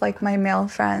Dreamers, with like my male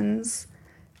friends.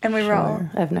 And we were all...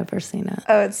 I've never seen it.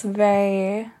 Oh, it's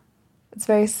very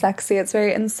sexy. It's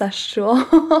very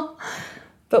incestual.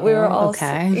 But we were all...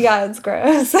 Okay. Yeah, it's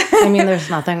gross. I mean, there's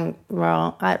nothing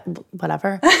wrong.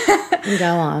 Whatever.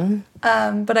 Go on.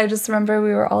 But I just remember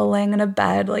we were all laying in a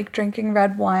bed, like drinking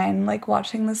red wine, like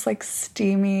watching this like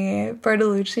steamy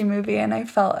Bertolucci movie. And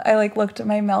I like looked at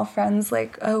my male friends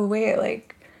like, oh, wait,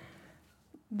 like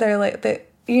they're like,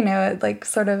 it like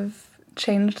sort of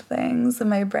changed things in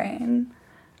my brain.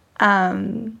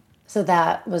 So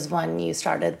that was when you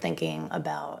started thinking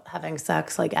about having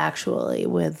sex, like actually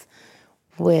with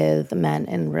men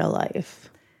in real life.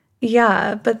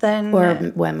 Yeah, but then...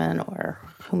 Or women or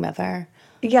whomever.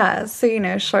 Yeah,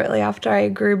 so, shortly after I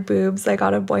grew boobs, I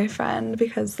got a boyfriend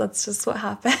because that's just what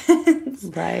happens.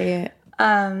 Right.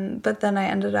 But then I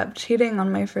ended up cheating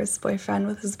on my first boyfriend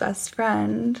with his best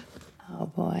friend. Oh,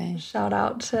 boy. Shout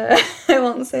out to... I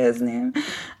won't say his name.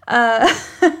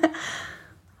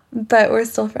 But we're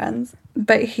still friends.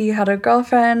 But he had a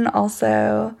girlfriend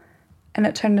also... And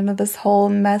it turned into this whole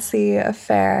messy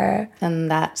affair.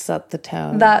 And that set the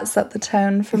tone. That set the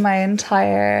tone for my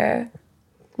entire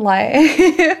life.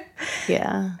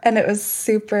 Yeah. And it was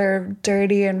super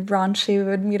dirty and raunchy. We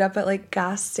would meet up at, like,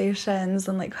 gas stations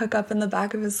and, like, hook up in the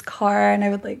back of his car. And I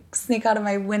would, like, sneak out of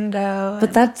my window.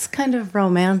 But that's kind of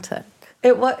romantic.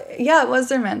 It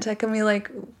was romantic. And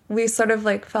we sort of,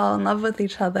 like, fell in love with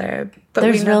each other. But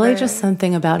there's really just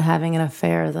something about having an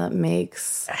affair that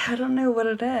makes... I don't know what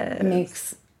it is.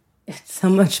 Makes it so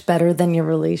much better than your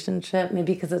relationship.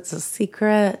 Maybe because it's a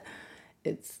secret.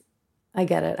 I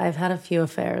get it. I've had a few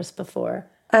affairs before.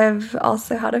 I've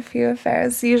also had a few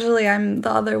affairs. Usually I'm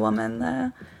the other woman,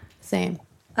 though. Same.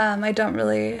 I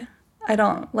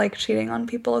don't like cheating on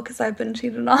people because I've been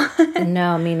cheated on.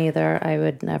 No, me neither. I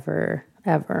would never,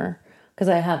 ever. Because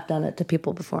I have done it to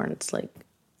people before, and it's like...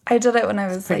 I did it when I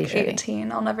was like 18.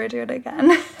 Shitty. I'll never do it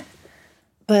again.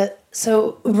 But,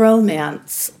 so,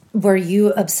 romance. Were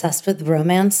you obsessed with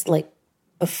romance, like,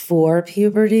 before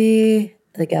puberty?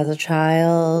 Like, as a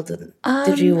child?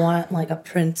 Did you want, like, a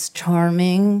Prince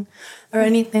Charming or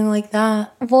anything like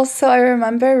that? Well, so I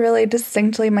remember really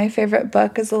distinctly my favorite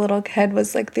book as a little kid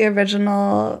was, like, the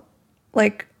original,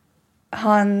 like,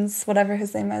 Hans, whatever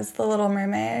his name is, The Little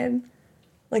Mermaid.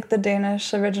 Like the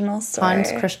Danish original story.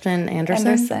 Hans Christian Andersen?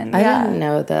 Andersen, yeah. I didn't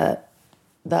know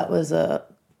that was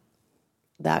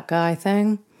that guy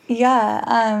thing.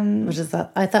 Yeah. Which is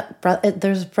that? I thought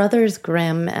there's Brothers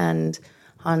Grimm and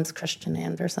Hans Christian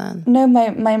Andersen. No,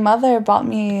 my mother bought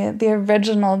me the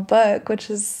original book, which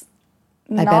is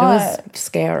I bet it was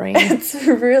scary. It's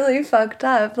really fucked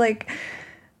up. Like,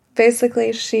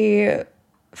 basically she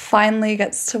finally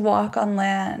gets to walk on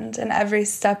land, and every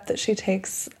step that she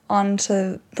takes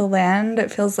onto the land, it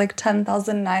feels like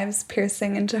 10,000 knives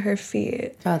piercing into her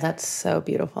feet. Oh, that's so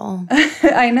beautiful.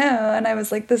 I know, and I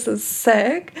was like, this is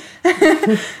sick.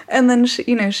 And then she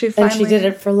finally... And she did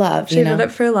it for love, She did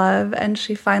it for love, and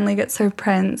she finally gets her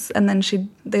prince, and then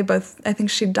I think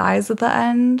she dies at the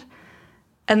end,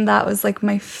 and that was, like,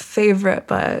 my favorite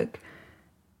book.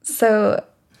 So...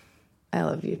 I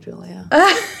love you, Julia.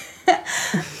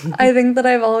 I think that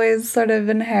I've always sort of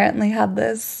inherently had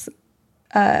this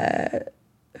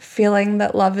feeling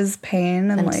that love is pain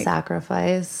and like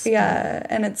sacrifice. Yeah,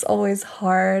 and it's always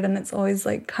hard and it's always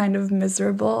like kind of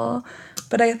miserable.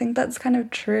 But I think that's kind of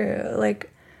true. Like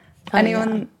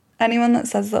anyone that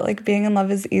says that like being in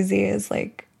love is easy is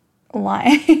like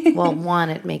lying. Well, one,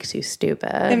 it makes you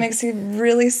stupid. It makes you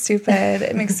really stupid.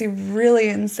 It makes you really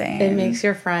insane. It makes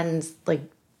your friends like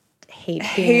hate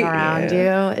being around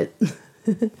you.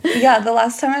 Yeah, the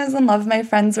last time I was in love, my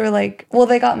friends were like, well,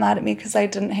 they got mad at me because I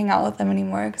didn't hang out with them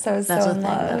anymore because I was so in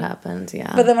love. That happens,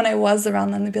 yeah. But then when I was around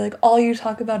them, they'd be like, all you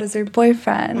talk about is your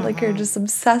boyfriend. Like, you're just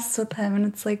obsessed with him. And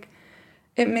it's like,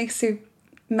 it makes you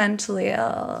mentally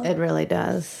ill. It really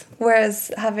does.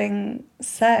 Whereas having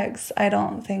sex, I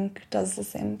don't think does the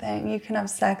same thing. You can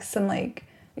have sex and, like,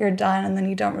 you're done and then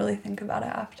you don't really think about it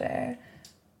after.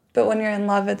 But when you're in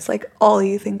love, it's, like, all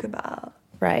you think about.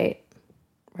 Right.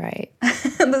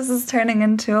 This is turning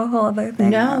into a whole other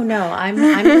thing. No. I'm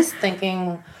just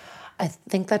thinking, I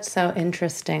think that's so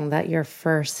interesting that your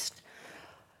first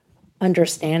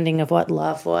understanding of what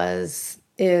love was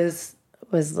in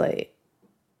The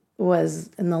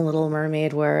Little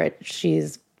Mermaid, where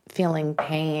she's feeling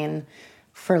pain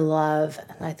for love.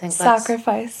 And I think that's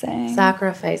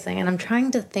sacrificing. And I'm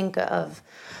trying to think of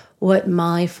what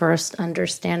my first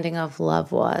understanding of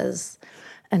love was.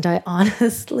 And I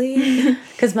honestly,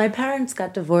 because my parents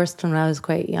got divorced when I was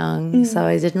quite young, so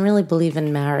I didn't really believe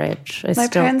in marriage. My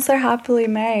parents are happily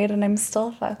married, and I'm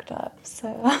still fucked up,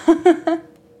 so.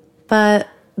 But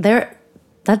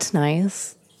that's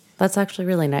nice. That's actually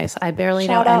really nice. I barely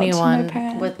know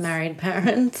anyone with married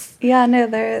parents. Yeah, no,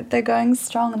 they're going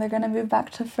strong. They're going to move back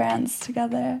to France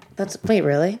together. Wait,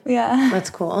 really? Yeah. That's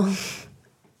cool.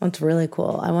 That's really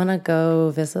cool. I want to go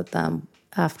visit them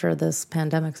after this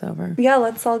pandemic's over. Yeah,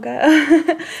 let's all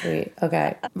go. Sweet.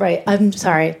 Okay. Right. I'm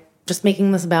sorry. Just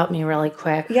making this about me really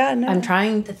quick. Yeah, no. I'm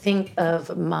trying to think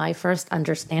of my first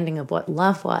understanding of what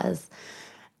love was.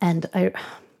 And I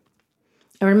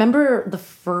remember the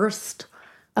first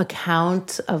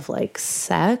account of like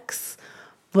sex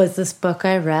was this book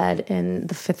I read in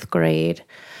the 5th grade,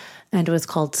 and it was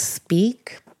called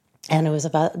Speak. And it was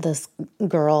about this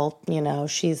girl,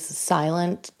 she's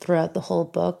silent throughout the whole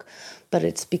book, but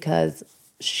it's because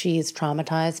she's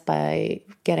traumatized by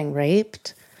getting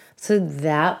raped. So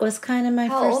that was kind of my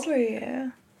first... How old were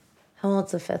you? How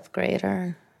old's a 5th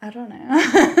grader? I don't know.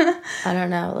 I don't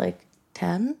know, like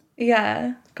 10?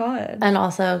 Yeah, God. And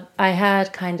also, I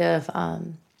had kind of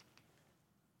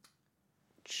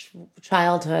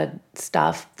childhood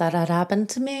stuff that had happened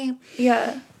to me.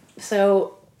 Yeah.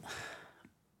 So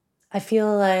I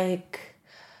feel like...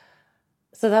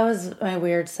 So that was my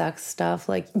weird sex stuff.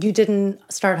 Like, you didn't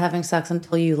start having sex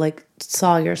until you, like,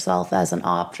 saw yourself as an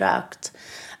object.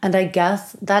 And I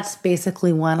guess that's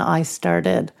basically when I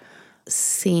started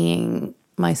seeing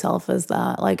myself as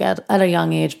that, like, at a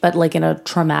young age, but, like, in a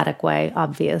traumatic way,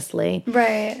 obviously.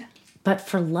 Right. But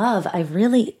for love,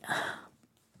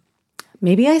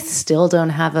 maybe I still don't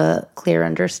have a clear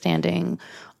understanding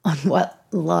on what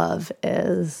love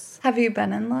is. Have you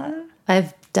been in love?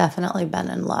 I've definitely been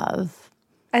in love.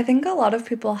 I think a lot of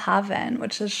people haven't,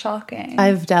 which is shocking.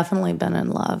 I've definitely been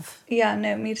in love. Yeah,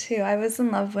 no, me too. I was in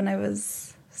love when I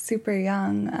was super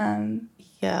young.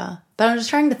 Yeah. But I'm just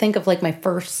trying to think of, like, my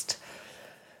first,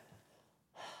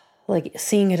 like,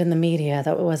 seeing it in the media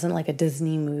that it wasn't, like, a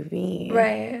Disney movie.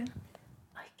 Right.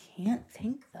 I can't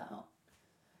think, though.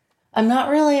 I'm not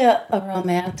really a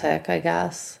romantic, I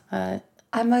guess.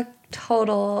 I'm a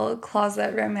total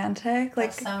closet romantic.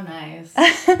 Like, that's so nice.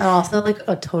 And also like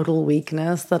a total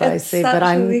weakness that I see, but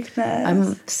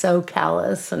I'm so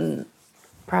callous and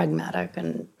pragmatic,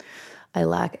 and I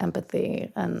lack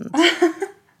empathy. And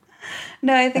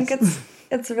no, I think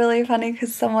it's really funny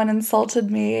because someone insulted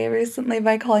me recently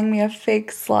by calling me a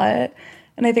fake slut,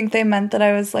 and I think they meant that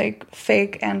I was like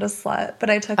fake and a slut, but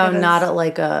I took it as not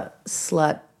like a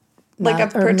slut,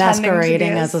 like or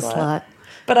masquerading as a slut.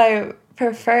 But I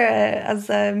prefer it as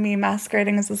me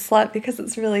masquerading as a slut because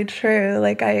it's really true.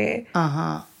 Like, I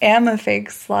am a fake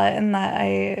slut in that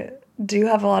I do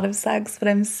have a lot of sex, but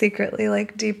I'm secretly,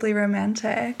 like, deeply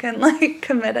romantic and, like,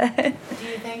 committed. Do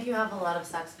you think you have a lot of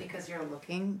sex because you're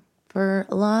looking for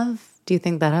love? Do you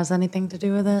think that has anything to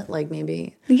do with it? Like,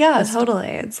 maybe... Yeah, totally.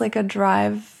 It's like a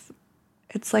drive.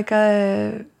 It's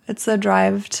a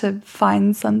drive to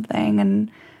find something.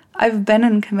 And I've been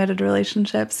in committed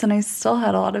relationships, and I still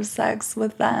had a lot of sex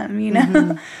with them, you know?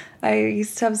 Mm-hmm. I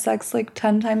used to have sex, like,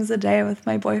 10 times a day with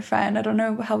my boyfriend. I don't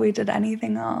know how we did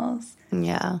anything else.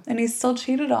 Yeah. And he still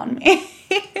cheated on me.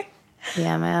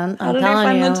 Yeah, man. How did I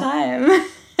find the time?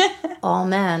 All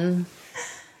men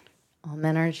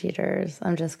are cheaters.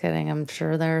 I'm just kidding. I'm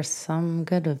sure there's some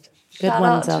good ones out there. Shout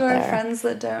out to our friends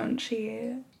that don't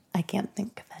cheat. I can't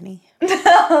think of any.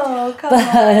 Oh, come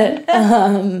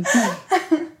on.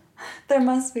 There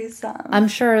must be some. I'm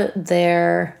sure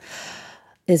there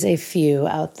is a few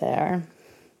out there.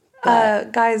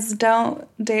 Guys, don't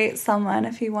date someone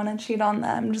if you want to cheat on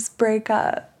them. Just break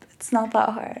up. It's not that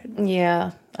hard.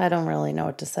 Yeah, I don't really know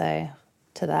what to say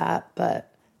to that,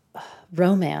 but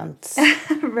romance.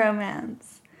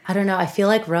 Romance. I don't know. I feel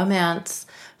like romance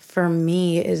for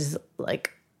me is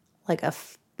like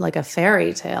a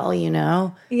fairy tale, you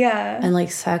know? Yeah. And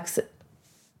like sex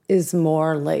is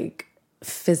more like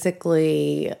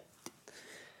physically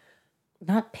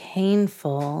not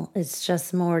painful. It's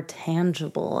just more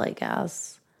tangible, I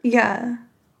guess. Yeah.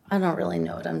 I don't really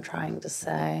know what I'm trying to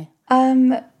say. I don't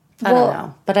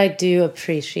know. But I do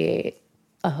appreciate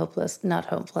not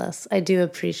hopeless. I do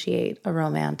appreciate a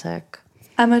romantic.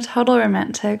 I'm a total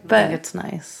romantic, but I think it's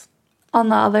nice. On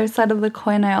the other side of the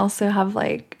coin, I also have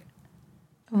like,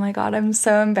 oh my God, I'm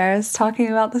so embarrassed talking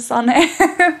about this on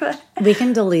air. We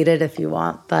can delete it if you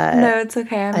want, but no, it's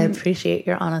okay. I appreciate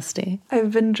your honesty.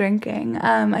 I've been drinking.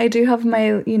 I do have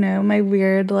my, my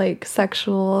weird like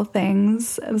sexual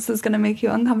things. This is going to make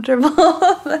you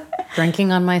uncomfortable.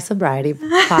 Drinking on my sobriety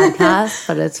podcast,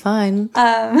 but it's fine.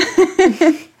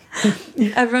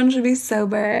 Everyone should be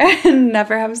sober and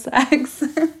never have sex.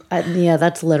 Yeah,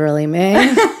 that's literally me.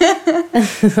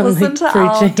 Listen to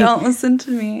Al, don't listen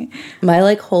to me. My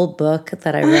like whole book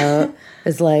that I wrote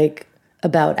is like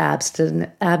about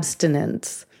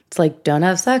abstinence. It's like, don't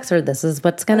have sex or this is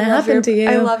what's going to happen to you.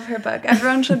 I love her book.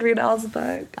 Everyone should read Al's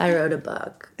book. I wrote a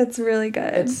book. It's really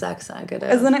good. It's sex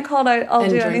negative. Isn't it called I'll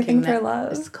Do Anything for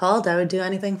Love? It's called I Would Do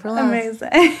Anything for Love. Amazing.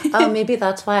 Oh, maybe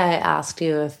that's why I asked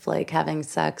you if like having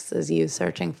sex is you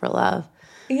searching for love.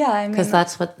 Yeah, I mean. Because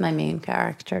that's what my main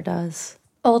character does.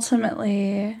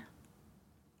 Ultimately,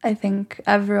 I think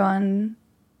everyone,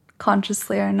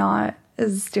 consciously or not,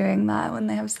 is doing that when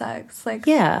they have sex. Like,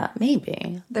 yeah,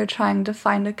 maybe. They're trying to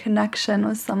find a connection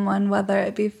with someone, whether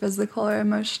it be physical or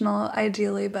emotional,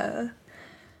 ideally both.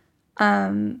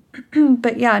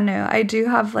 But yeah, no, I do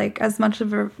have like, as much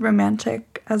of a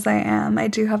romantic as I am, I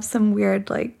do have some weird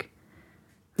like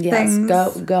things.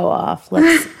 Go off.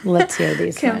 Let's hear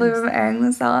these Can't believe I'm airing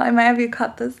this out. I might have you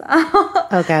cut this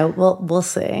out. Okay, well, we'll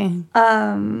see.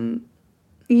 Like,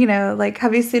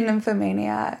 have you seen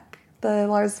Nymphomaniac? The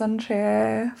Lars von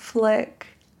Trier flick?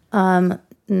 No.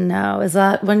 Is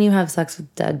that when you have sex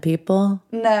with dead people?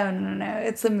 No.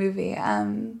 It's a movie.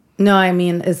 No, I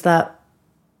mean,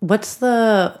 what's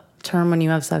the term when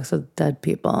you have sex with dead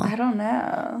people? I don't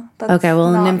know. That's okay,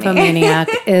 well, a nymphomaniac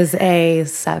is a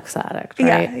sex addict,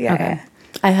 right? Yeah. Okay.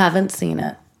 I haven't seen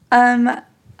it. I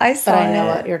saw it. But I know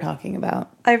what you're talking about.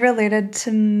 I related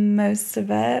to most of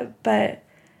it, but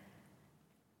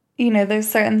there's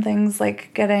certain things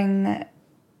like getting,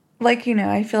 like,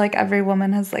 I feel like every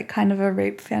woman has like kind of a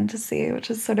rape fantasy, which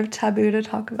is sort of taboo to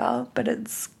talk about, but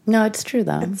it's... No, it's true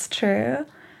though. It's true.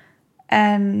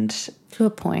 And... To a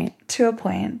point.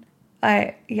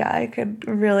 I could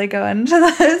really go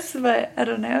into this, but I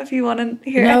don't know if you want to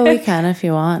hear it. No, we can if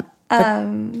you want.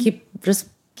 But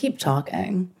keep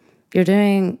talking.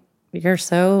 You're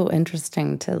so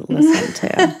interesting to listen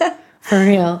to. For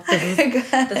real.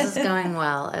 This is going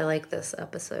well. I like this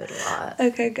episode a lot.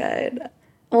 Okay, good.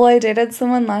 Well, I dated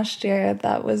someone last year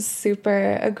that was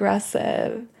super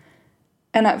aggressive.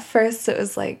 And at first it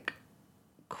was like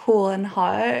cool and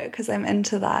hot because I'm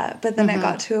into that. But then it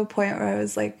got to a point where I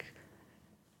was like,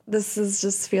 this is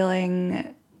just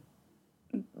feeling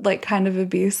like kind of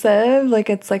abusive.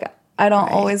 Like, it's like, I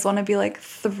don't always want to be like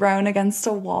thrown against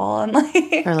a wall and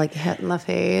like... Or like hit in the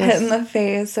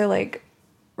face. Or like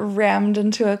rammed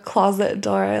into a closet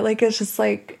door. Like, it's just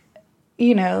like,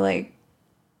 like...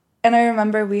 And I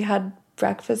remember we had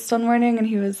breakfast one morning and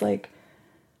he was like,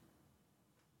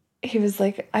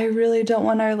 I really don't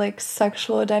want our like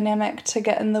sexual dynamic to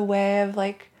get in the way of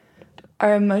like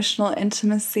our emotional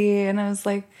intimacy. And I was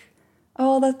like,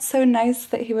 oh, that's so nice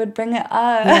that he would bring it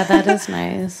up. Yeah, that is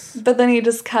nice. But then he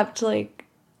just kept, like,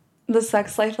 the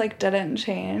sex life, like, didn't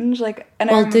change. Like, and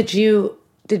well, did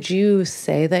you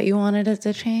say that you wanted it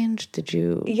to change? Did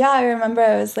you? Yeah, I remember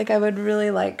I was like, I would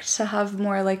really like to have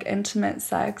more, like, intimate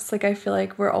sex. Like, I feel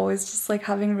like we're always just, like,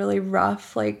 having really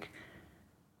rough, like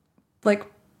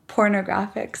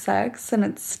pornographic sex, and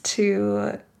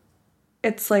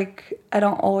it's like, I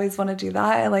don't always want to do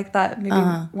that. I like that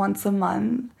maybe once a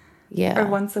month. Yeah. Or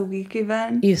once a week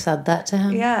even. You said that to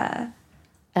him? Yeah.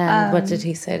 And what did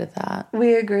he say to that?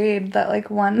 We agreed that, like,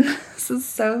 this is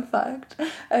so fucked.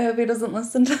 I hope he doesn't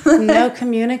listen to this. No,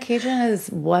 communication is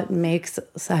what makes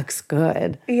sex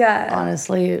good. Yeah.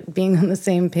 Honestly, being on the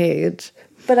same page.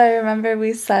 But I remember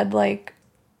we said, like,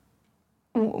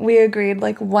 we agreed,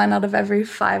 like, 1 out of every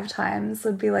 5 times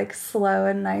would be, like, slow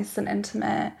and nice and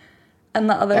intimate. And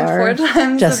the other 4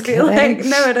 times would be like,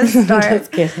 no, it is dark.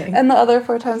 Just kidding. And the other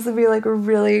 4 times would be, like,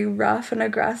 really rough and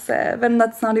aggressive. And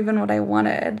that's not even what I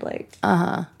wanted. Like,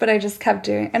 but I just kept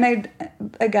doing, and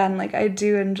I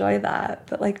do enjoy that,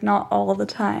 but, like, not all the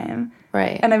time.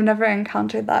 Right. And I've never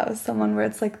encountered that with someone where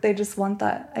it's like they just want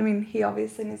that. I mean, he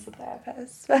obviously needs a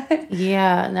therapist. But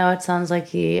yeah, no, it sounds like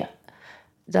he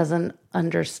doesn't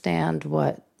understand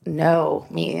what no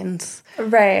means.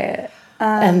 Right.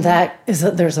 And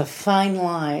there's a fine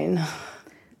line.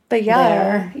 But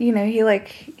yeah,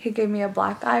 he gave me a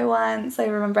black eye once. I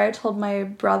remember I told my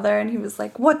brother, and he was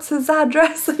like, "What's his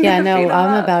address?" Yeah, no,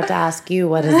 I'm about to ask you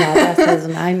what his address is,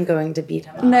 and I'm going to beat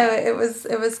him up. No, it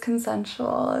was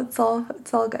consensual. It's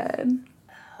all good.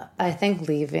 I think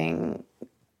leaving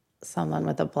someone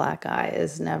with a black eye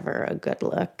is never a good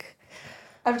look.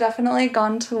 I've definitely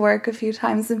gone to work a few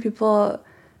times, and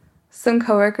some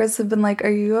coworkers have been like, "Are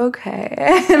you okay?"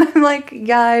 And I'm like,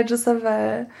 "Yeah, I just have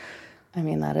a..." I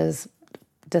mean, that is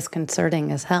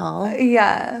disconcerting as hell.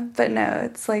 Yeah, but no,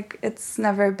 it's like, it's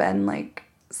never been like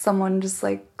someone just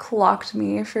like clocked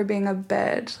me for being a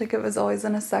bitch. Like, it was always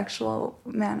in a sexual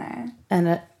manner.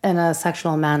 And in a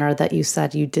sexual manner that you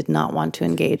said you did not want to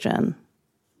engage in.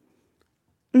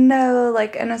 No,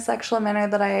 like in a sexual manner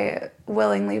that I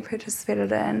willingly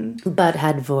participated in. But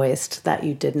had voiced that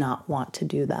you did not want to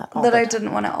do that all the time. That I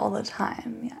didn't want it all the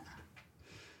time, yeah.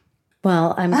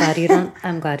 Well, I'm glad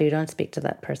you don't speak to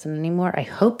that person anymore. I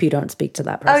hope you don't speak to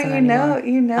that person anymore.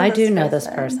 you know I do know this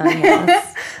person,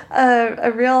 yes.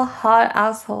 A real hot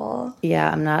asshole.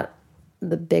 Yeah, I'm not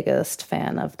the biggest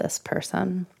fan of this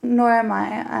person. Nor am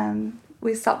I.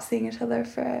 We stopped seeing each other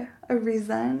for a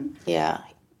reason. Yeah.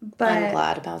 But I'm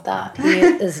glad about that. He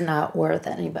is not worth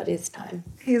anybody's time.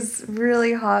 He's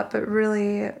really hot, but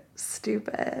really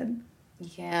stupid.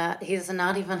 Yeah, he's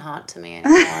not even hot to me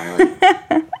anymore.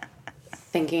 Like,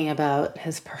 thinking about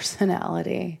his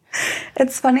personality.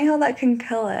 It's funny how that can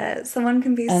kill it. Someone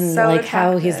can be and so like attractive.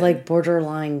 How he's like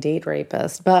borderline date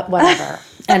rapist, but whatever.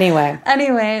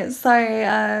 Anyway, sorry,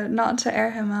 not to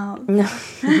air him out. No.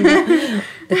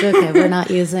 It's okay. We're not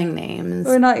using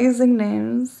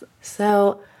names.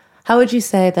 So, how would you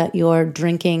say that your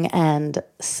drinking and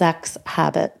sex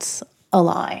habits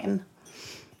align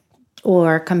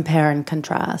or compare and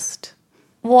contrast?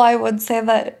 Well, I would say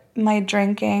that my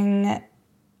drinking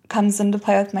comes into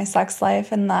play with my sex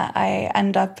life, and that I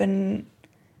end up in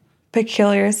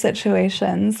peculiar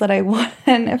situations that I wouldn't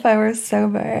if I were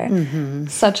sober,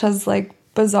 such as like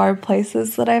bizarre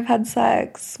places that I've had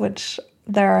sex, which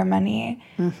there are many,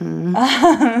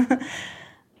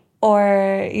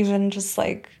 or even just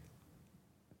like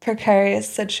precarious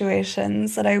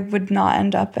situations that I would not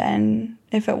end up in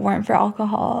if it weren't for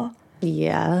alcohol.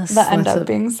 Yes. That end up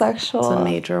being sexual. It's a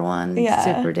major one. Yeah.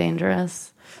 Super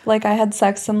dangerous. Like, I had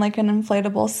sex in, like, an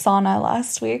inflatable sauna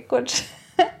last week, which...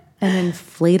 An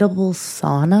inflatable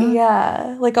sauna?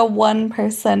 Yeah, like a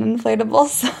one-person inflatable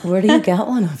sauna. Where do you get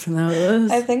one of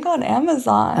those? I think on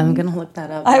Amazon. I'm going to look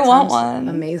that up. I want one.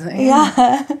 Amazing.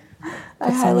 Yeah.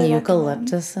 Put some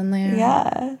eucalyptus in there.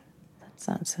 Yeah. That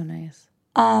sounds so nice.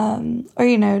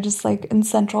 Or, just, like, in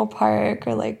Central Park,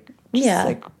 or, like,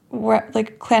 just,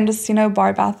 like clandestino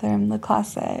bar bathroom, the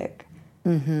classic.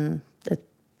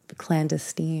 The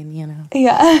clandestine, Yeah.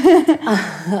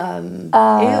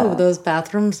 Ew, those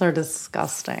bathrooms are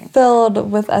disgusting. Filled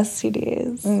with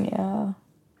STDs. Yeah.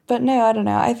 But no, I don't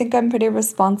know. I think I'm pretty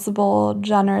responsible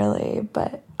generally,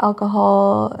 but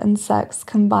alcohol and sex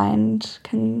combined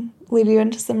can lead you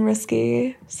into some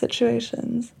risky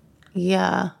situations.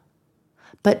 Yeah.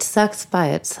 But sex by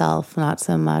itself, not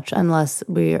so much, unless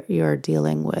you're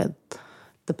dealing with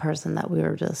the person that we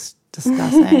were just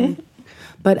discussing.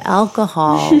 But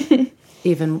alcohol,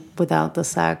 even without the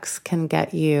sex, can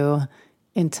get you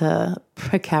into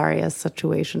precarious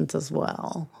situations as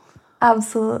well.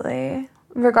 Absolutely.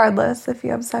 Regardless if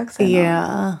you have sex or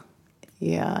not.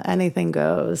 Yeah, anything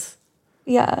goes.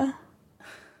 Yeah.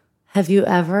 Have you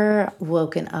ever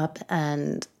woken up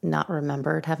and not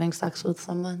remembered having sex with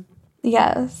someone?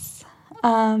 Yes.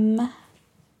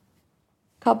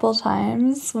 Couple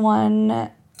times. One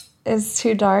is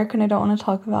too dark and I don't want to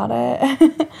talk about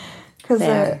it because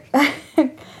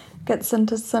it gets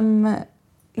into some,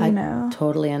 I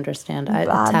totally understand.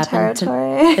 Bad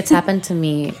territory. It's happened to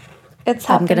me.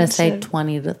 I'm going to say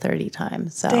 20 to 30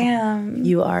 times. So damn.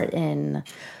 You are in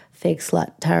fake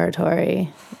slut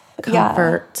territory,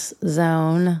 comfort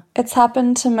zone. It's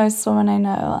happened to most women I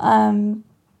know.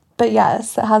 But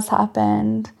yes, it has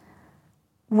happened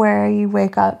where you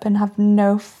wake up and have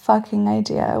no fucking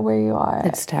idea where you are.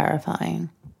 It's terrifying.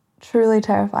 Truly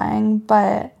terrifying.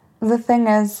 But the thing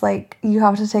is, like, you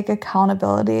have to take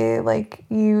accountability. Like,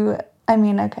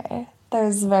 okay,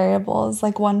 there's variables.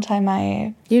 Like, one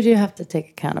time You do have to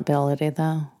take accountability,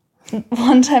 though.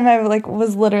 One time I, like,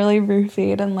 was literally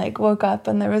roofied and, like, woke up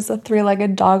and there was a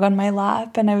 3-legged dog on my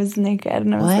lap and I was naked.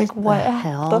 And I was like, what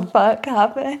the fuck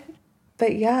happened?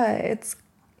 But yeah, it's,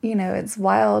 it's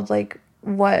wild, like,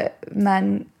 what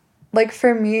men, like,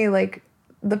 for me, like,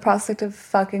 the prospect of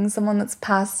fucking someone that's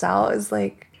passed out is,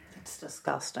 like, it's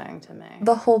disgusting to me.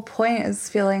 The whole point is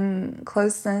feeling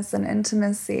closeness and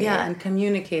intimacy. Yeah, and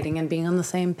communicating and being on the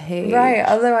same page. Right.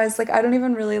 Otherwise, like, I don't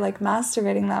even really like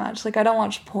masturbating that much. Like, I don't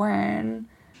watch porn.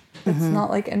 It's not,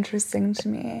 like, interesting to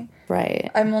me. Right.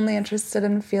 I'm only interested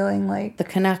in feeling, like... the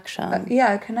connection.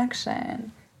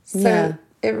 Connection. So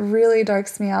it really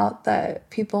darks me out that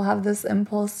people have this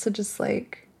impulse to just,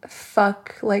 like,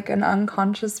 fuck, like, an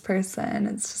unconscious person.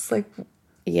 It's just, like...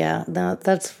 Yeah, no,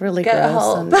 that's really Get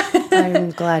gross. help. And I'm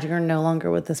glad you're no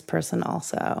longer with this person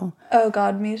also. Oh,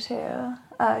 God, me too.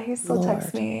 He still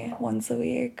texts me once a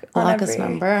week. Block his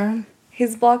number.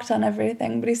 He's blocked on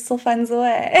everything, but he still finds a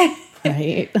way.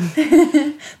 Right.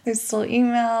 There's still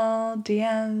email,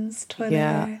 DMs, Twitter.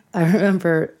 Yeah, I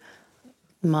remember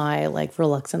my, like,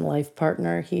 reluctant life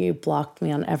partner. He blocked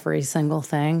me on every single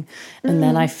thing. And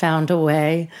then I found a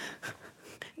way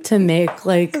to make,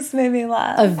 like, this made me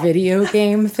laugh. A video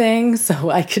game thing so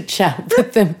I could chat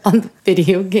with them on the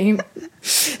video game,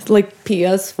 like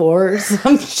PS4 or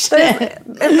some shit. If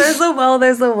there's a will,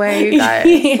 there's a way, you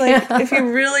guys. Like, if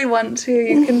you really want to,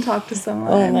 you can talk to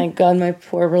someone. Oh my God, my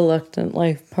poor reluctant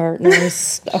life partner is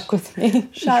stuck with me.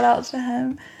 Shout out to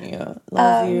him. Yeah,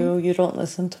 love you. You don't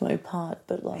listen to my pod,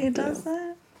 but love you. He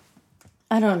doesn't?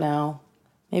 I don't know.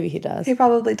 Maybe he does. He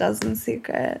probably does in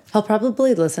secret. He'll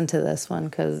probably listen to this one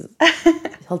because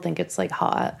he'll think it's, like,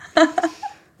 hot.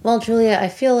 Well, Julia, I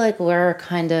feel like we're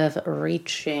kind of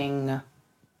reaching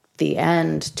the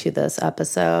end to this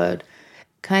episode.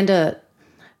 Kind of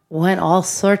went all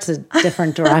sorts of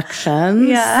different directions.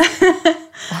 Yeah.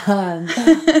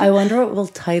 I wonder what we'll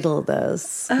title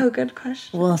this. Oh, good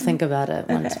question. We'll think about it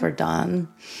once we're done.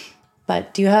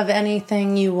 But do you have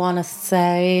anything you want to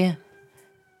say?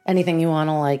 Anything you want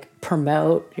to, like,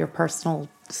 promote, your personal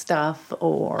stuff,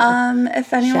 or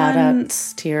if anyone, shout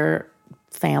outs to your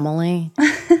family?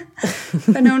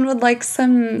 If anyone would like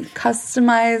some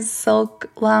customized silk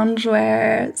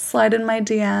loungewear, slide in my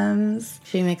DMs.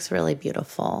 She makes really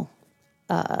beautiful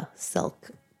silk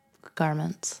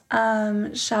garments.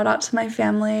 Shout out to my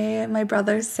family, my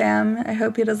brother Sam. I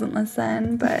hope he doesn't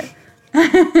listen, but...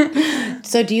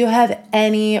 So do you have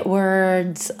any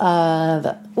words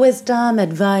of wisdom,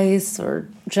 advice, or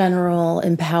general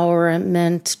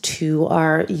empowerment to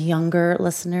our younger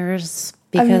listeners?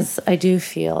 Because I do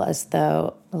feel as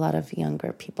though a lot of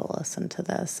younger people listen to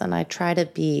this, and I try to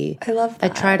be... I love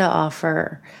that. I try to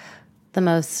offer the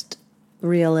most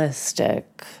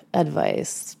realistic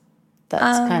advice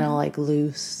that's kind of, like,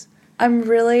 loose. I'm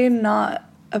really not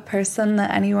a person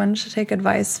that anyone should take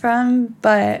advice from,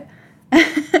 but...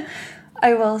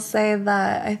 I will say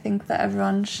that I think that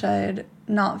everyone should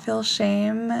not feel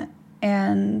shame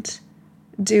and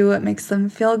do what makes them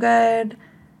feel good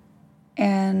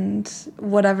and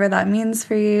whatever that means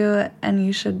for you, and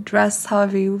you should dress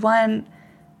however you want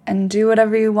and do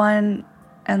whatever you want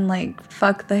and, like,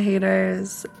 fuck the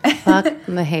haters. Fuck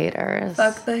the haters.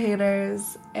 Fuck the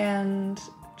haters, and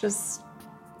just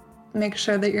make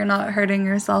sure that you're not hurting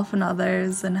yourself and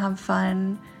others, and have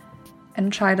fun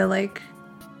and try to, like,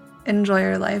 enjoy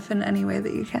your life in any way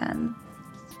that you can.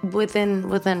 Within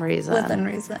reason. Within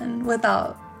reason.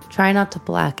 Without. Try not to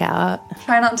black out.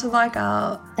 Try not to black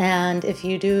out. And if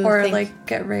you do like,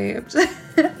 get raped.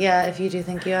 Yeah, if you do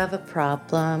think you have a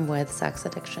problem with sex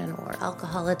addiction or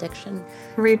alcohol addiction,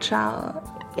 reach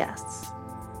out. Yes,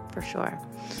 for sure.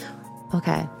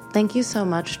 Okay. Thank you so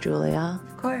much, Julia.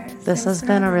 Of course. This has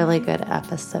been a really good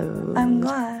episode. I'm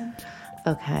glad.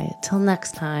 Okay. Till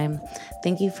next time.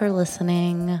 Thank you for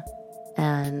listening,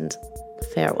 and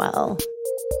farewell.